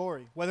his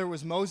glory. Whether it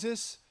was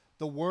Moses,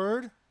 the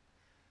Word,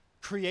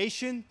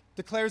 creation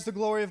declares the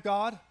glory of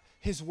God,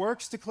 his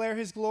works declare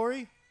his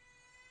glory,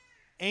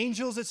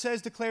 angels, it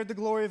says, declared the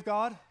glory of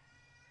God.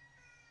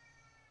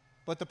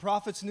 But the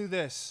prophets knew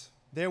this.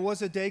 There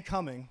was a day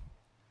coming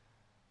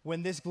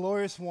when this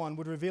glorious one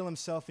would reveal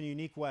himself in a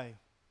unique way.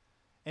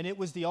 And it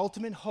was the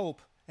ultimate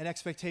hope and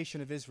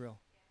expectation of Israel.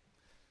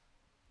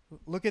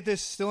 Look at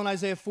this, still in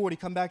Isaiah 40.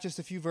 Come back just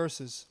a few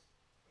verses.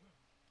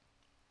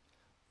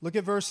 Look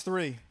at verse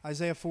 3,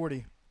 Isaiah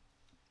 40.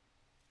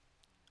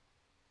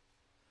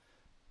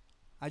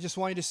 I just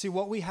want you to see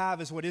what we have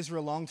is what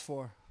Israel longed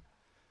for.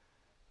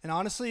 And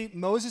honestly,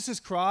 Moses'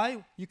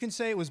 cry, you can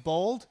say it was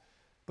bold,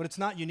 but it's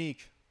not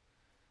unique.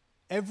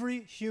 Every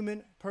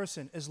human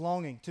person is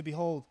longing to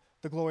behold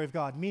the glory of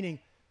God, meaning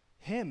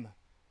him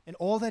and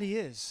all that he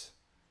is.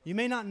 You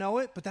may not know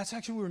it, but that's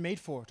actually what we were made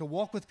for, to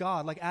walk with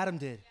God like Adam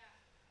did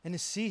and to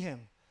see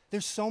him.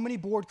 There's so many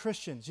bored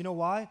Christians. You know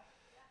why?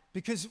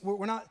 Because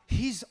we're not,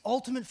 he's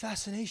ultimate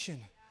fascination.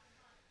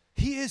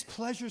 He is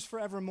pleasures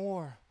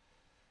forevermore.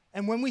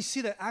 And when we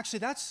see that,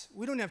 actually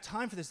we don't have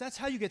time for this. That's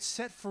how you get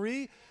set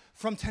free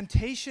from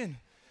temptation.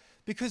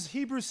 Because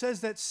Hebrews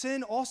says that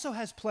sin also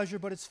has pleasure,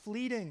 but it's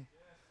fleeting.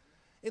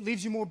 It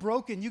leaves you more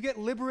broken. You get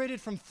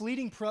liberated from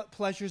fleeting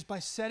pleasures by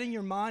setting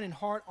your mind and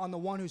heart on the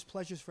one whose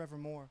pleasures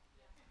forevermore.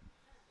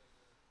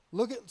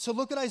 Look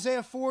at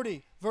Isaiah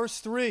 40, verse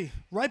 3,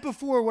 right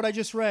before what I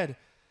just read.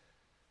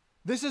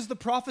 This is the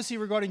prophecy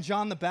regarding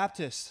John the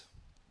Baptist.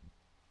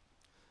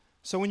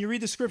 So when you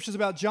read the scriptures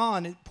about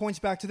John, it points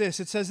back to this.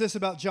 It says this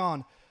about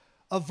John.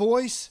 A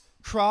voice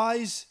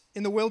cries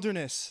in the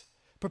wilderness,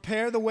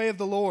 prepare the way of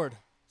the Lord.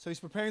 So he's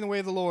preparing the way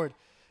of the Lord.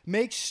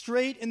 Make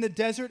straight in the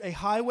desert a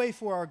highway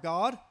for our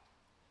God.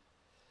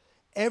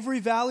 Every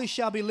valley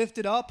shall be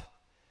lifted up,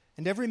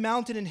 and every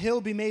mountain and hill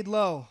be made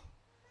low.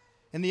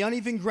 And the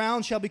uneven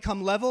ground shall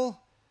become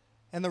level,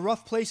 and the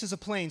rough places a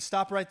plain.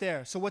 Stop right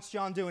there. So what's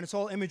John doing? It's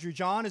all imagery.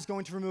 John is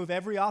going to remove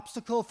every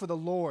obstacle for the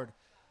Lord.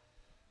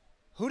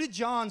 Who did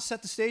John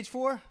set the stage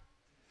for?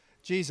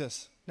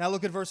 Jesus. Now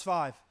look at verse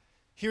 5.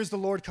 Here's the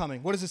Lord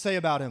coming. What does it say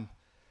about him?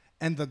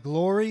 And the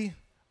glory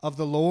of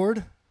the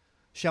Lord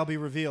shall be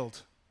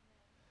revealed,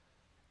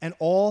 and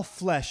all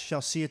flesh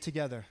shall see it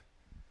together.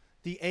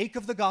 The ache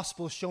of the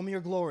gospel is show me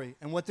your glory.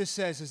 And what this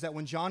says is that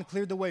when John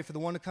cleared the way for the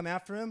one to come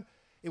after him,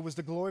 it was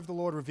the glory of the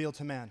Lord revealed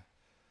to man.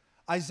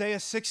 Isaiah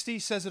 60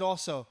 says it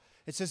also.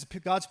 It says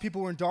God's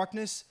people were in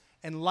darkness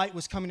and light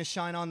was coming to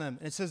shine on them.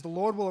 And it says the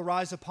Lord will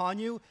arise upon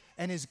you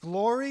and his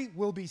glory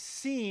will be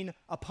seen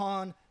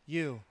upon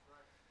you.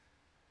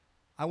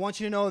 I want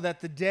you to know that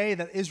the day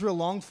that Israel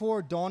longed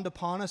for dawned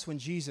upon us when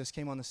Jesus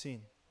came on the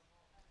scene.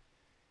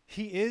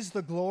 He is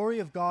the glory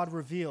of God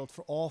revealed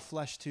for all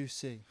flesh to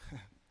see.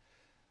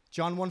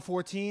 John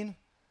 1:14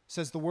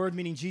 says the Word,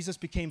 meaning Jesus,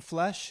 became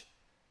flesh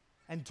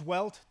and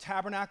dwelt,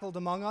 tabernacled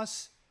among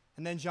us.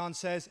 And then John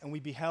says, and we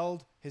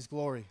beheld his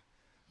glory,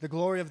 the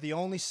glory of the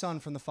only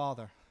Son from the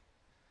Father.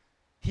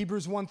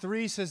 Hebrews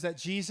 1:3 says that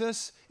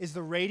Jesus is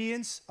the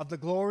radiance of the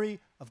glory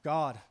of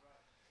God.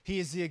 He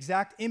is the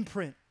exact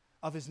imprint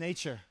of his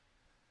nature.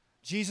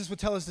 Jesus would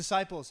tell his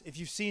disciples, if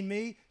you've seen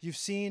me, you've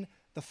seen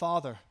the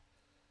Father.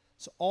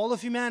 So all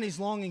of humanity is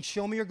longing,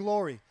 show me your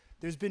glory.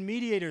 There's been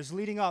mediators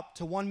leading up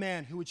to one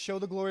man who would show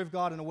the glory of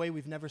God in a way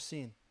we've never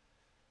seen.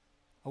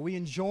 Are we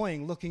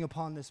enjoying looking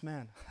upon this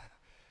man?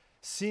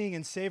 Seeing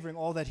and savoring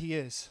all that he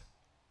is?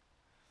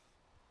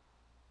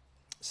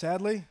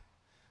 Sadly,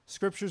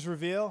 scriptures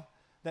reveal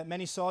that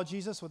many saw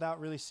Jesus without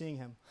really seeing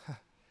him.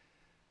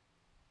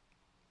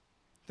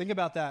 Think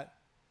about that.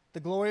 The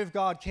glory of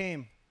God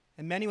came,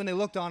 and many, when they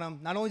looked on him,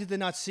 not only did they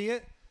not see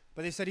it,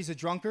 but they said he's a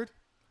drunkard.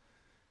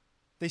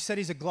 They said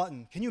he's a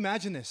glutton. Can you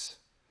imagine this?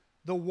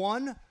 The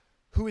one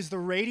who is the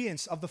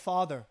radiance of the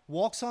Father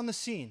walks on the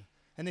scene,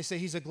 and they say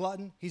he's a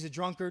glutton, he's a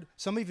drunkard.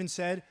 Some even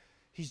said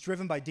he's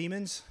driven by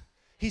demons.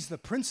 He's the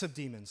prince of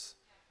demons.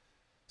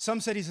 Some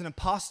said he's an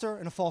imposter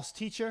and a false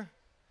teacher.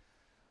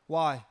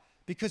 Why?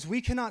 Because we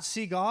cannot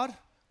see God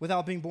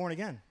without being born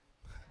again.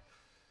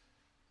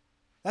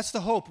 That's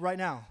the hope right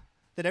now,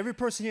 that every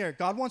person here,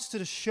 God wants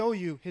to show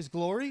you his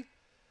glory,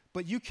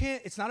 but you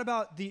can't, it's not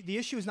about, the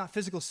issue is not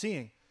physical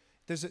seeing.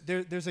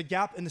 There's a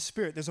gap in the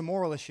spirit. There's a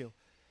moral issue.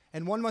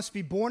 And one must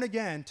be born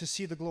again to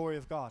see the glory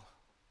of God.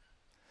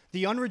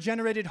 The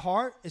unregenerated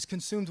heart is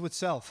consumed with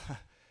self.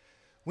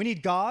 We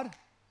need God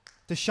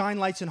to shine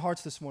lights in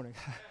hearts this morning.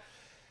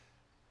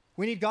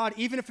 We need God,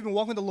 even if we've been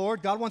walking with the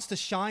Lord, God wants to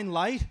shine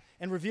light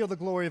and reveal the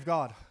glory of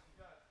God.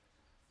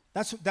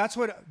 That's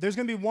what, there's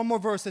going to be one more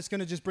verse that's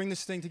going to just bring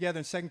this thing together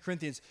in 2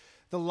 Corinthians.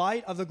 The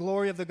light of the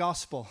glory of the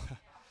gospel.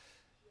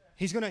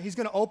 He's going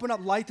to open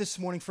up light this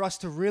morning for us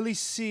to really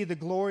see the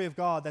glory of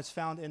God that's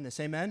found in this.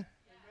 Amen?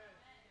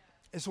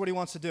 It's what he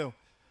wants to do.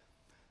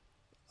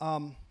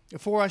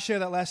 Before I share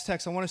that last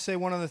text, I want to say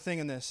one other thing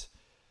in this.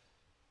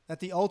 At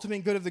the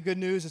ultimate good of the good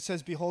news, it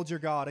says, behold your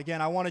God.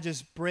 Again, I want to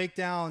just break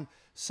down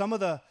some of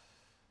the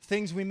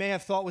things we may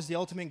have thought was the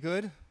ultimate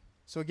good.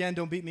 So again,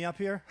 don't beat me up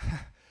here.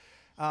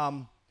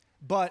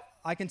 But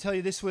I can tell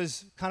you this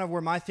was kind of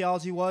where my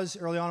theology was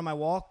early on in my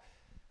walk.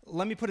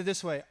 Let me put it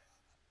this way.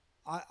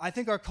 I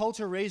think our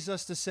culture raised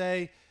us to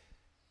say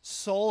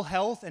soul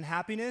health and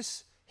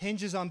happiness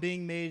hinges on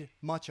being made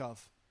much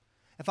of.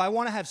 If I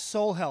want to have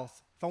soul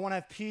health, if I want to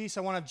have peace,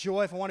 I want to have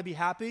joy, if I want to be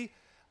happy,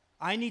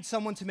 I need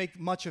someone to make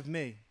much of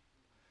me.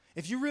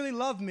 If you really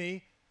love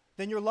me,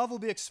 then your love will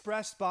be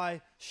expressed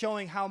by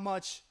showing how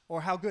much or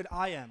how good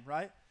I am,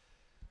 right?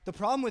 The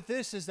problem with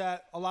this is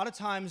that a lot of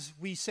times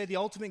we say the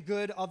ultimate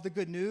good of the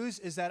good news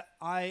is that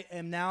I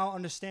am now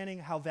understanding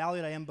how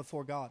valued I am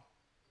before God.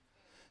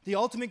 The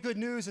ultimate good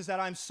news is that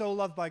I'm so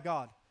loved by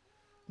God.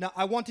 Now,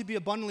 I want to be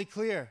abundantly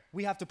clear.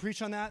 We have to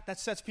preach on that. That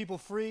sets people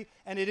free,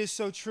 and it is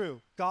so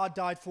true. God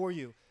died for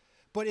you.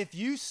 But if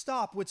you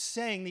stop with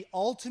saying the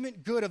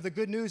ultimate good of the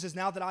good news is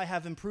now that I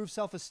have improved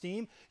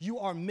self-esteem, you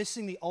are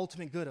missing the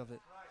ultimate good of it.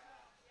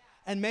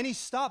 And many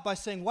stop by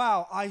saying,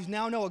 wow, I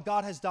now know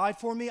God has died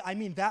for me. I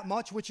mean that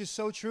much, which is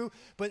so true.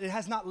 But it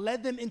has not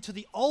led them into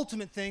the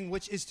ultimate thing,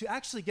 which is to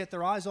actually get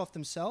their eyes off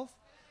themselves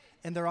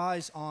and their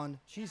eyes on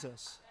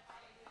Jesus.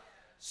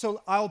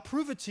 So I'll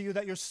prove it to you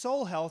that your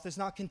soul health is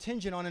not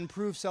contingent on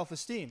improved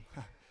self-esteem.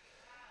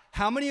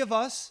 How many of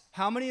us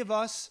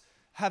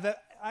have,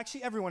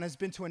 actually everyone has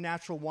been to a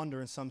natural wonder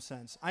in some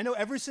sense. I know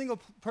every single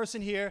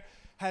person here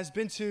has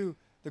been to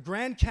the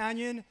Grand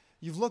Canyon.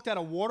 You've looked at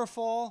a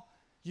waterfall.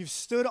 You've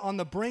stood on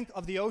the brink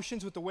of the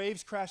oceans with the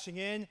waves crashing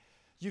in.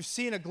 You've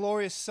seen a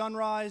glorious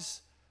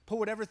sunrise. Put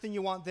whatever thing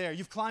you want there.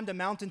 You've climbed a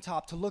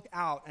mountaintop to look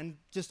out, and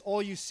just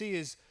all you see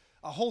is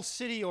a whole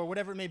city or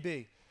whatever it may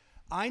be.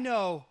 I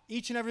know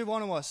each and every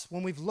one of us,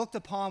 when we've looked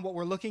upon what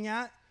we're looking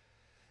at,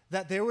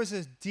 that there was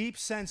a deep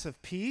sense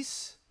of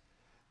peace,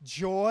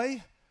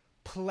 joy,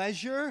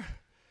 pleasure,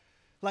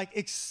 like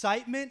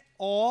excitement,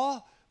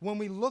 awe, when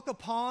we look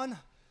upon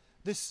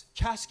this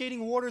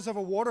cascading waters of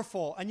a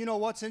waterfall. And you know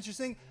what's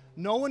interesting?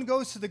 No one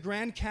goes to the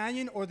Grand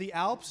Canyon or the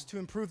Alps to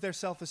improve their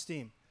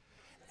self-esteem.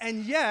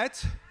 And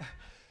yet,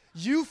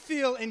 you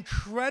feel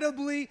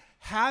incredibly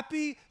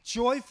happy,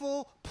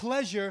 joyful,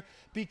 pleasure,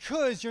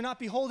 because you're not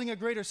beholding a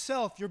greater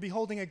self, you're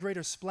beholding a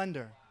greater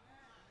splendor.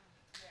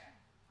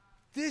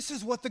 This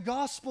is what the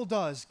gospel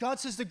does. God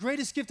says the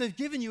greatest gift I've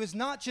given you is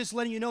not just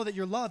letting you know that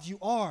you're loved, you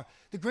are.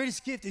 The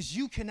greatest gift is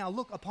you can now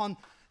look upon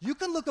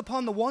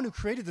the one who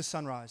created the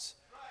sunrise.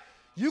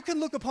 You can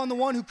look upon the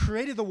one who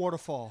created the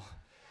waterfall.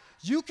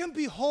 You can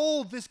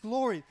behold this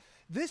glory.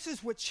 This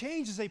is what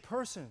changes a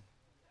person.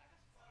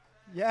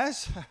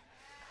 Yes?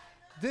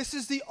 This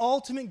is the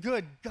ultimate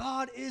good.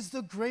 God is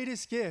the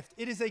greatest gift.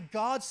 It is a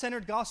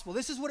God-centered gospel.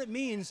 This is what it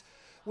means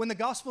when the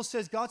gospel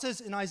says, God says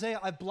in Isaiah,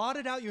 I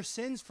blotted out your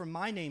sins for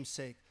my name's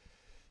sake.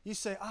 You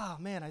say,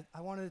 man,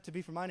 I wanted it to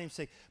be for my name's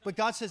sake. But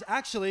God says,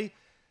 actually,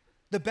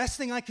 The best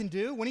thing I can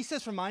do, when he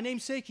says for my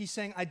name's sake, he's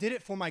saying I did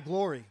it for my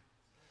glory.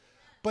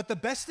 But the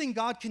best thing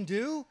God can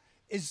do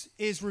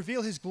is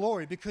reveal his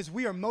glory, because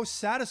we are most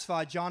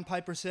satisfied, John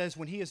Piper says,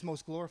 when he is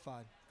most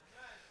glorified.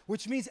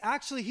 Which means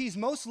actually he's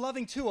most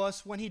loving to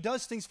us when he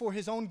does things for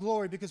his own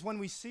glory, because when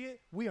we see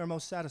it, we are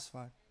most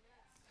satisfied.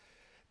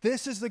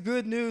 This is the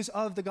good news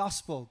of the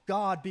gospel,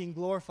 God being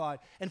glorified.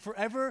 And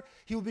forever,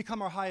 he will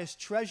become our highest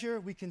treasure.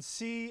 We can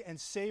see and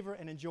savor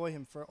and enjoy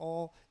him for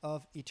all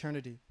of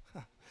eternity.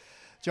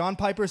 John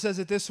Piper says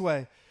it this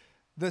way: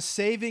 the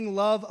saving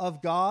love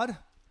of God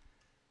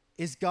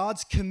is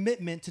God's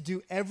commitment to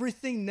do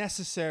everything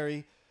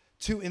necessary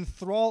to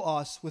enthrall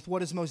us with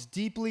what is most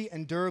deeply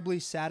and durably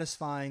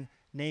satisfying,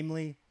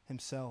 namely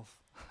himself.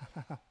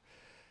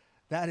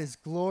 That is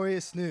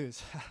glorious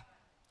news.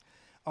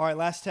 All right,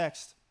 last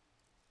text.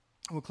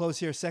 We'll close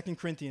here, 2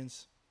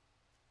 Corinthians.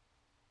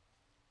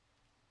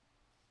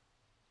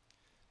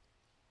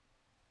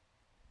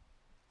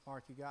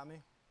 Mark, you got me?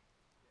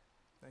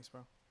 Thanks,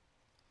 bro.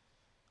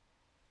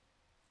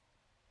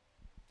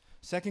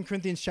 2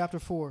 Corinthians chapter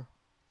 4.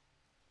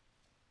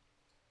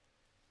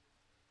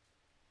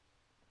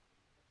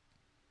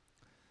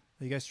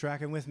 Are you guys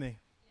tracking with me?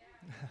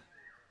 Yeah.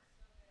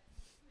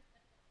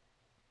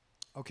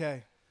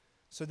 Okay,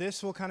 so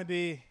this will kind of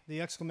be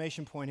the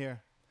exclamation point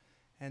here.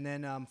 And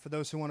then for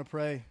those who want to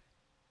pray,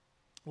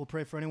 we'll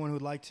pray for anyone who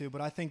would like to.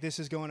 But I think this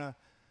is going to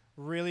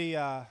really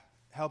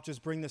help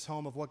just bring this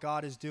home of what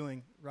God is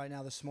doing right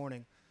now this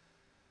morning.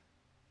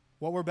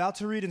 What we're about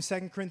to read in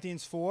 2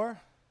 Corinthians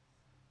 4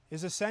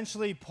 is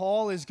essentially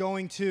Paul is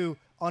going to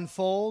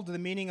unfold the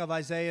meaning of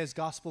Isaiah's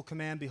gospel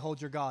command,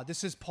 behold your God.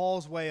 This is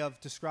Paul's way of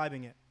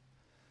describing it.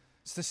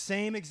 It's the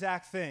same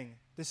exact thing.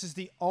 This is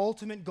the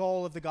ultimate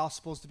goal of the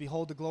Gospels, to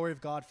behold the glory of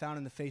God found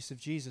in the face of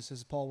Jesus,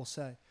 as Paul will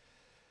say.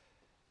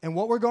 And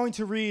what we're going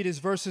to read is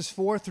verses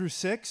 4 through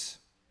 6.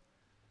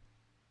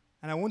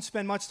 And I won't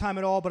spend much time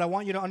at all, but I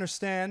want you to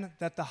understand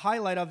that the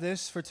highlight of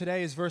this for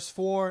today is verse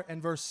 4 and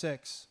verse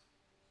 6.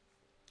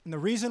 And the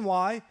reason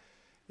why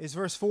is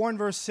verse 4 and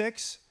verse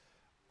 6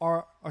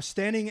 are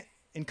standing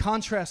in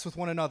contrast with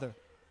one another.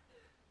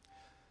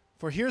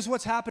 For here's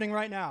what's happening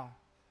right now.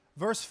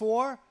 Verse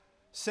 4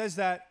 says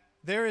that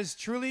there is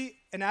truly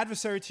an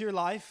adversary to your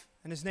life,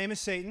 and his name is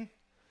Satan.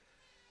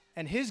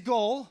 And his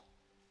goal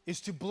is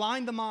to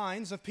blind the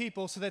minds of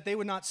people so that they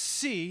would not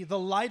see the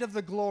light of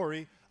the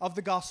glory of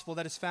the gospel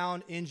that is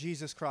found in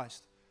Jesus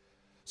Christ.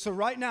 So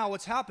right now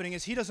what's happening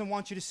is he doesn't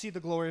want you to see the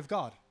glory of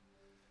God.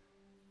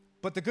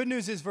 But the good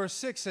news is verse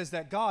 6 says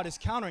that God is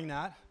countering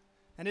that,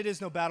 and it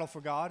is no battle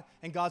for God,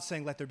 and God's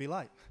saying, let there be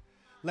light.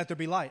 Let there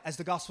be light. As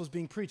the gospel is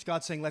being preached,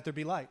 God's saying, let there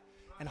be light.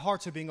 And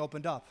hearts are being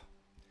opened up.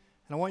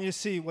 And I want you to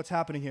see what's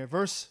happening here.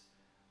 Verse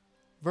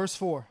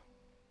 4.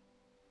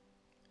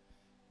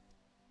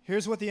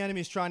 Here's what the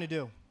enemy is trying to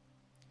do.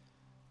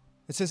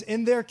 It says,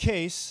 in their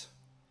case,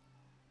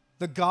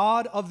 the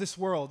God of this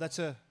world, that's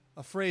a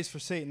phrase for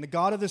Satan, the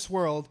God of this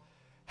world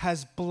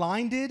has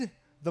blinded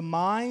the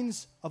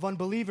minds of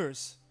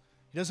unbelievers.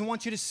 He doesn't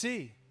want you to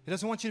see. He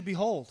doesn't want you to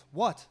behold.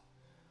 What?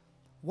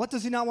 What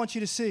does he not want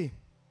you to see?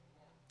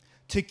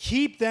 To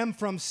keep them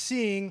from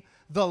seeing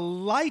the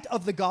light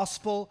of the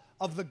gospel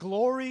of the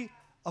glory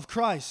of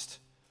Christ,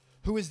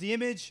 who is the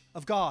image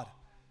of God.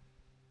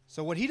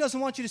 So what he doesn't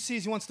want you to see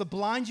is he wants to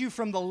blind you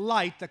from the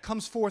light that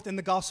comes forth in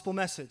the gospel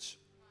message.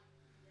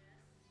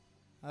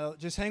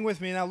 Just hang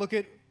with me now.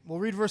 We'll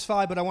read verse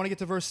 5, but I want to get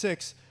to verse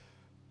 6.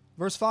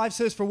 Verse 5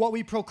 says, for what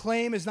we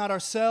proclaim is not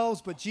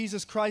ourselves, but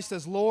Jesus Christ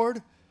as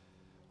Lord,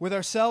 with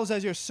ourselves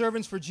as your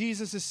servants for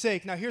Jesus'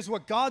 sake. Now here's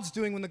what God's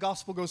doing when the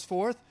gospel goes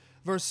forth.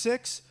 Verse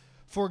 6,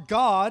 for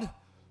God,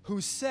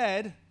 who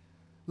said,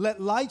 let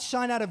light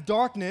shine out of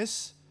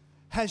darkness,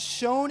 has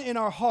shone in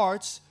our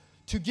hearts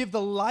to give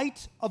the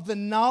light of the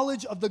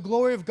knowledge of the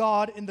glory of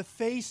God in the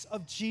face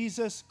of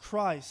Jesus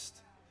Christ.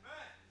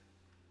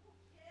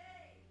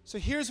 So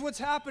here's what's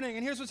happening,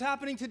 and here's what's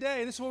happening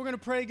today. This is what we're going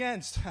to pray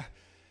against.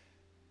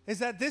 Is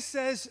that this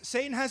says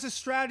Satan has a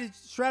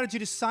strategy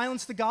to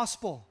silence the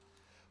gospel.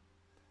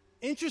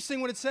 Interesting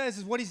what it says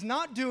is what he's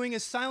not doing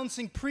is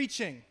silencing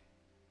preaching.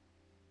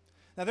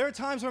 Now, there are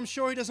times where I'm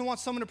sure he doesn't want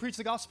someone to preach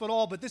the gospel at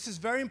all, but this is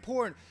very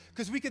important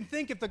because we can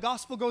think if the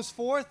gospel goes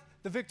forth,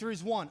 the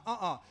victory's won.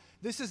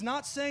 This is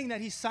not saying that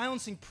he's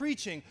silencing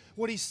preaching.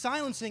 What he's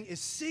silencing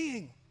is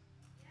seeing.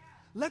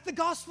 Let the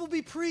gospel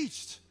be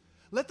preached.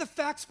 Let the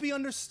facts be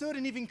understood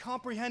and even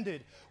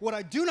comprehended. What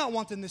I do not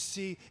want them to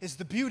see is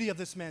the beauty of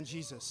this man,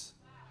 Jesus.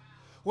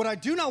 What I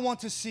do not want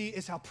to see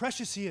is how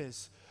precious he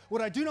is.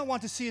 What I do not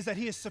want to see is that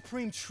he is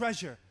supreme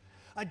treasure.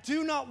 I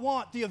do not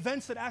want the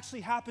events that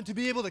actually happen to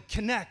be able to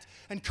connect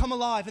and come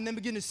alive and then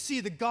begin to see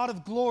the God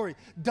of glory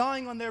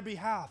dying on their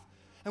behalf.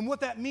 And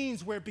what that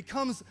means, where it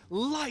becomes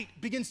light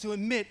begins to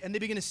emit and they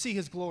begin to see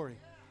his glory.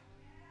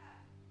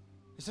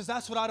 He says,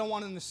 that's what I don't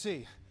want them to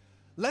see.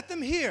 Let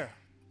them hear.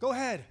 Go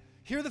ahead.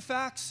 Hear the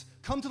facts.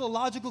 Come to the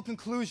logical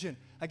conclusion.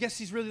 I guess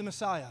he's really the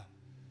Messiah.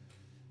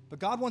 But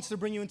God wants to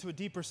bring you into a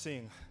deeper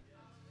seeing.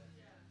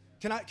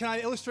 Can I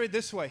illustrate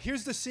this way?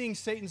 Here's the seeing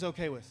Satan's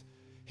okay with.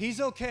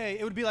 He's okay.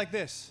 It would be like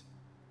this.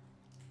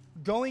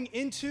 going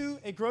into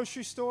a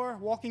grocery store,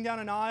 walking down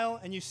an aisle,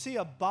 and you see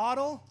a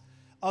bottle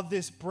of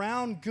this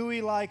brown,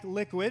 gooey-like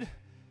liquid,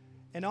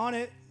 and on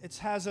it, it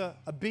has a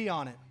bee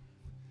on it.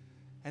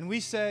 And we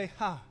say,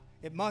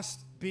 it must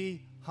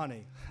be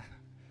honey.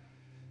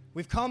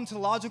 We've come to the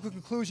logical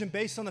conclusion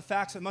based on the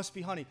facts it must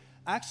be honey.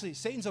 Actually,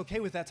 Satan's okay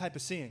with that type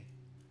of seeing.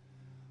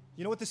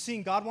 You know what the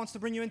seeing God wants to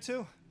bring you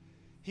into?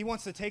 He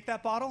wants to take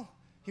that bottle,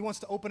 he wants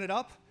to open it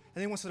up,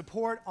 and he wants to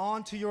pour it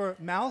onto your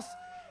mouth,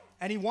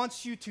 and he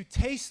wants you to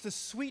taste the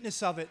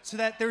sweetness of it so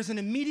that there's an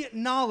immediate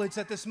knowledge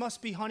that this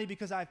must be honey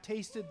because I've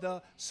tasted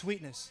the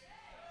sweetness.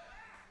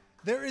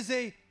 There is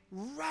a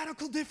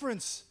radical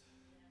difference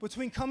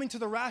between coming to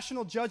the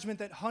rational judgment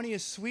that honey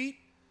is sweet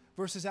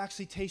versus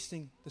actually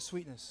tasting the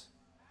sweetness.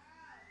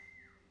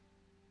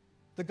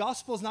 The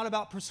gospel is not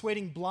about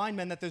persuading blind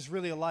men that there's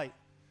really a light.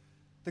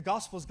 The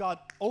gospel is God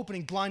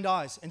opening blind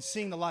eyes and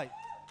seeing the light.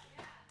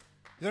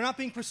 They're not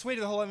being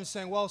persuaded the whole time and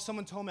saying, well,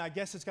 someone told me, I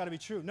guess it's got to be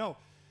true. No.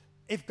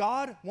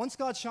 Once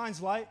God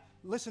shines light,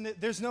 listen,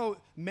 there's no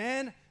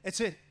man, it's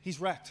it.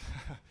 He's wrecked.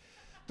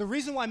 The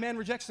reason why man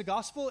rejects the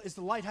gospel is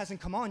the light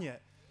hasn't come on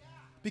yet.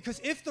 Because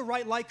if the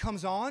right light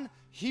comes on,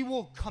 he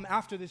will come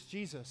after this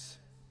Jesus.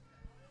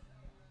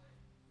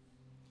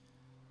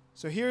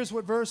 So here's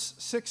what verse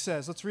 6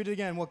 says. Let's read it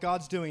again, what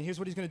God's doing. Here's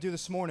what he's going to do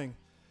this morning.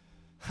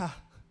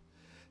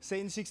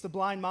 Satan seeks the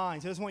blind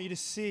minds. He doesn't want you to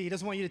see. He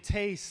doesn't want you to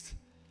taste.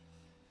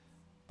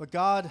 But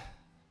God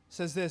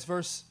says this,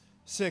 verse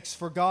 6,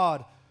 for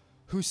God,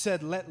 who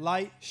said, let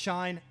light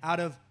shine out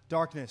of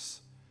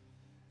darkness.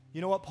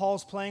 You know what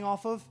Paul's playing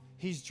off of?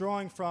 He's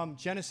drawing from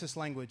Genesis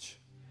language.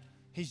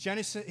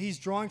 He's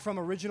drawing from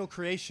original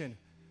creation.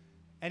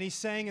 And he's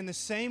saying in the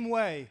same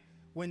way,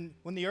 when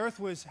the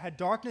earth had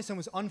darkness and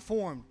was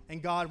unformed,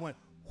 and God went,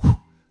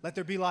 let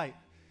there be light.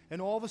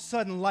 And all of a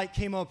sudden, light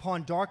came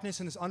upon darkness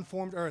and this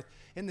unformed earth.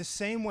 In the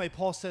same way,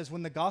 Paul says,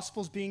 when the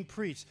gospel's being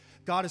preached,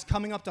 God is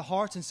coming up to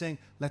hearts and saying,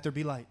 let there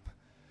be light.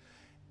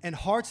 And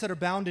hearts that are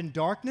bound in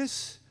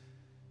darkness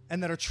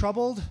and that are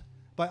troubled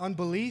by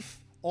unbelief,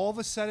 all of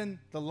a sudden,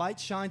 the light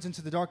shines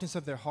into the darkness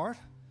of their heart.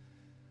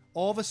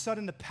 All of a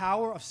sudden, the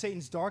power of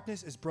Satan's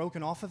darkness is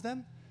broken off of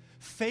them.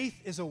 Faith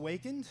is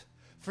awakened.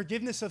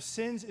 Forgiveness of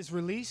sins is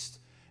released.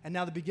 And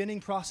now the beginning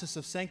process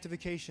of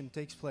sanctification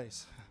takes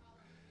place.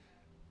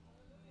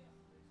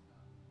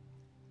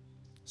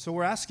 So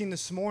we're asking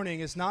this morning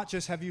is not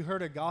just have you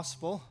heard a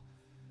gospel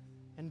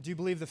and do you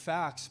believe the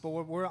facts, but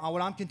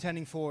what I'm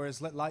contending for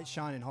is let light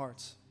shine in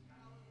hearts.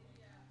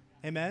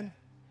 Amen?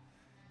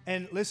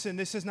 And listen,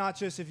 this is not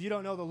just if you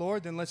don't know the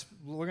Lord, then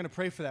we're going to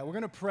pray for that. We're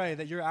going to pray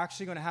that you're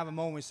actually going to have a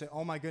moment where you say,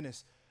 oh my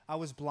goodness, I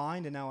was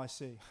blind and now I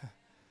see.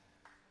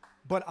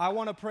 But I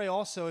want to pray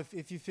also,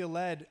 if you feel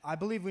led, I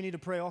believe we need to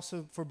pray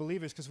also for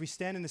believers because we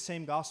stand in the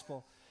same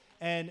gospel.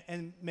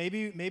 And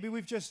maybe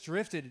we've just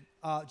drifted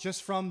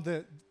just from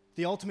the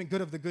ultimate good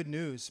of the good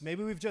news.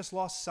 Maybe we've just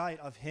lost sight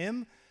of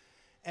him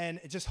and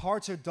just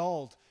hearts are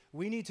dulled.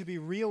 We need to be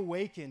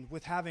reawakened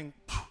with having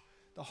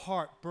the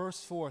heart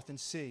burst forth and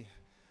see.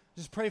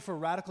 Just pray for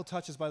radical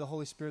touches by the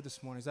Holy Spirit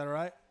this morning. Is that all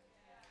right?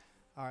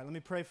 All right, let me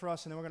pray for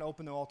us and then we're going to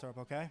open the altar up,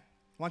 okay?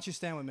 Why don't you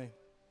stand with me?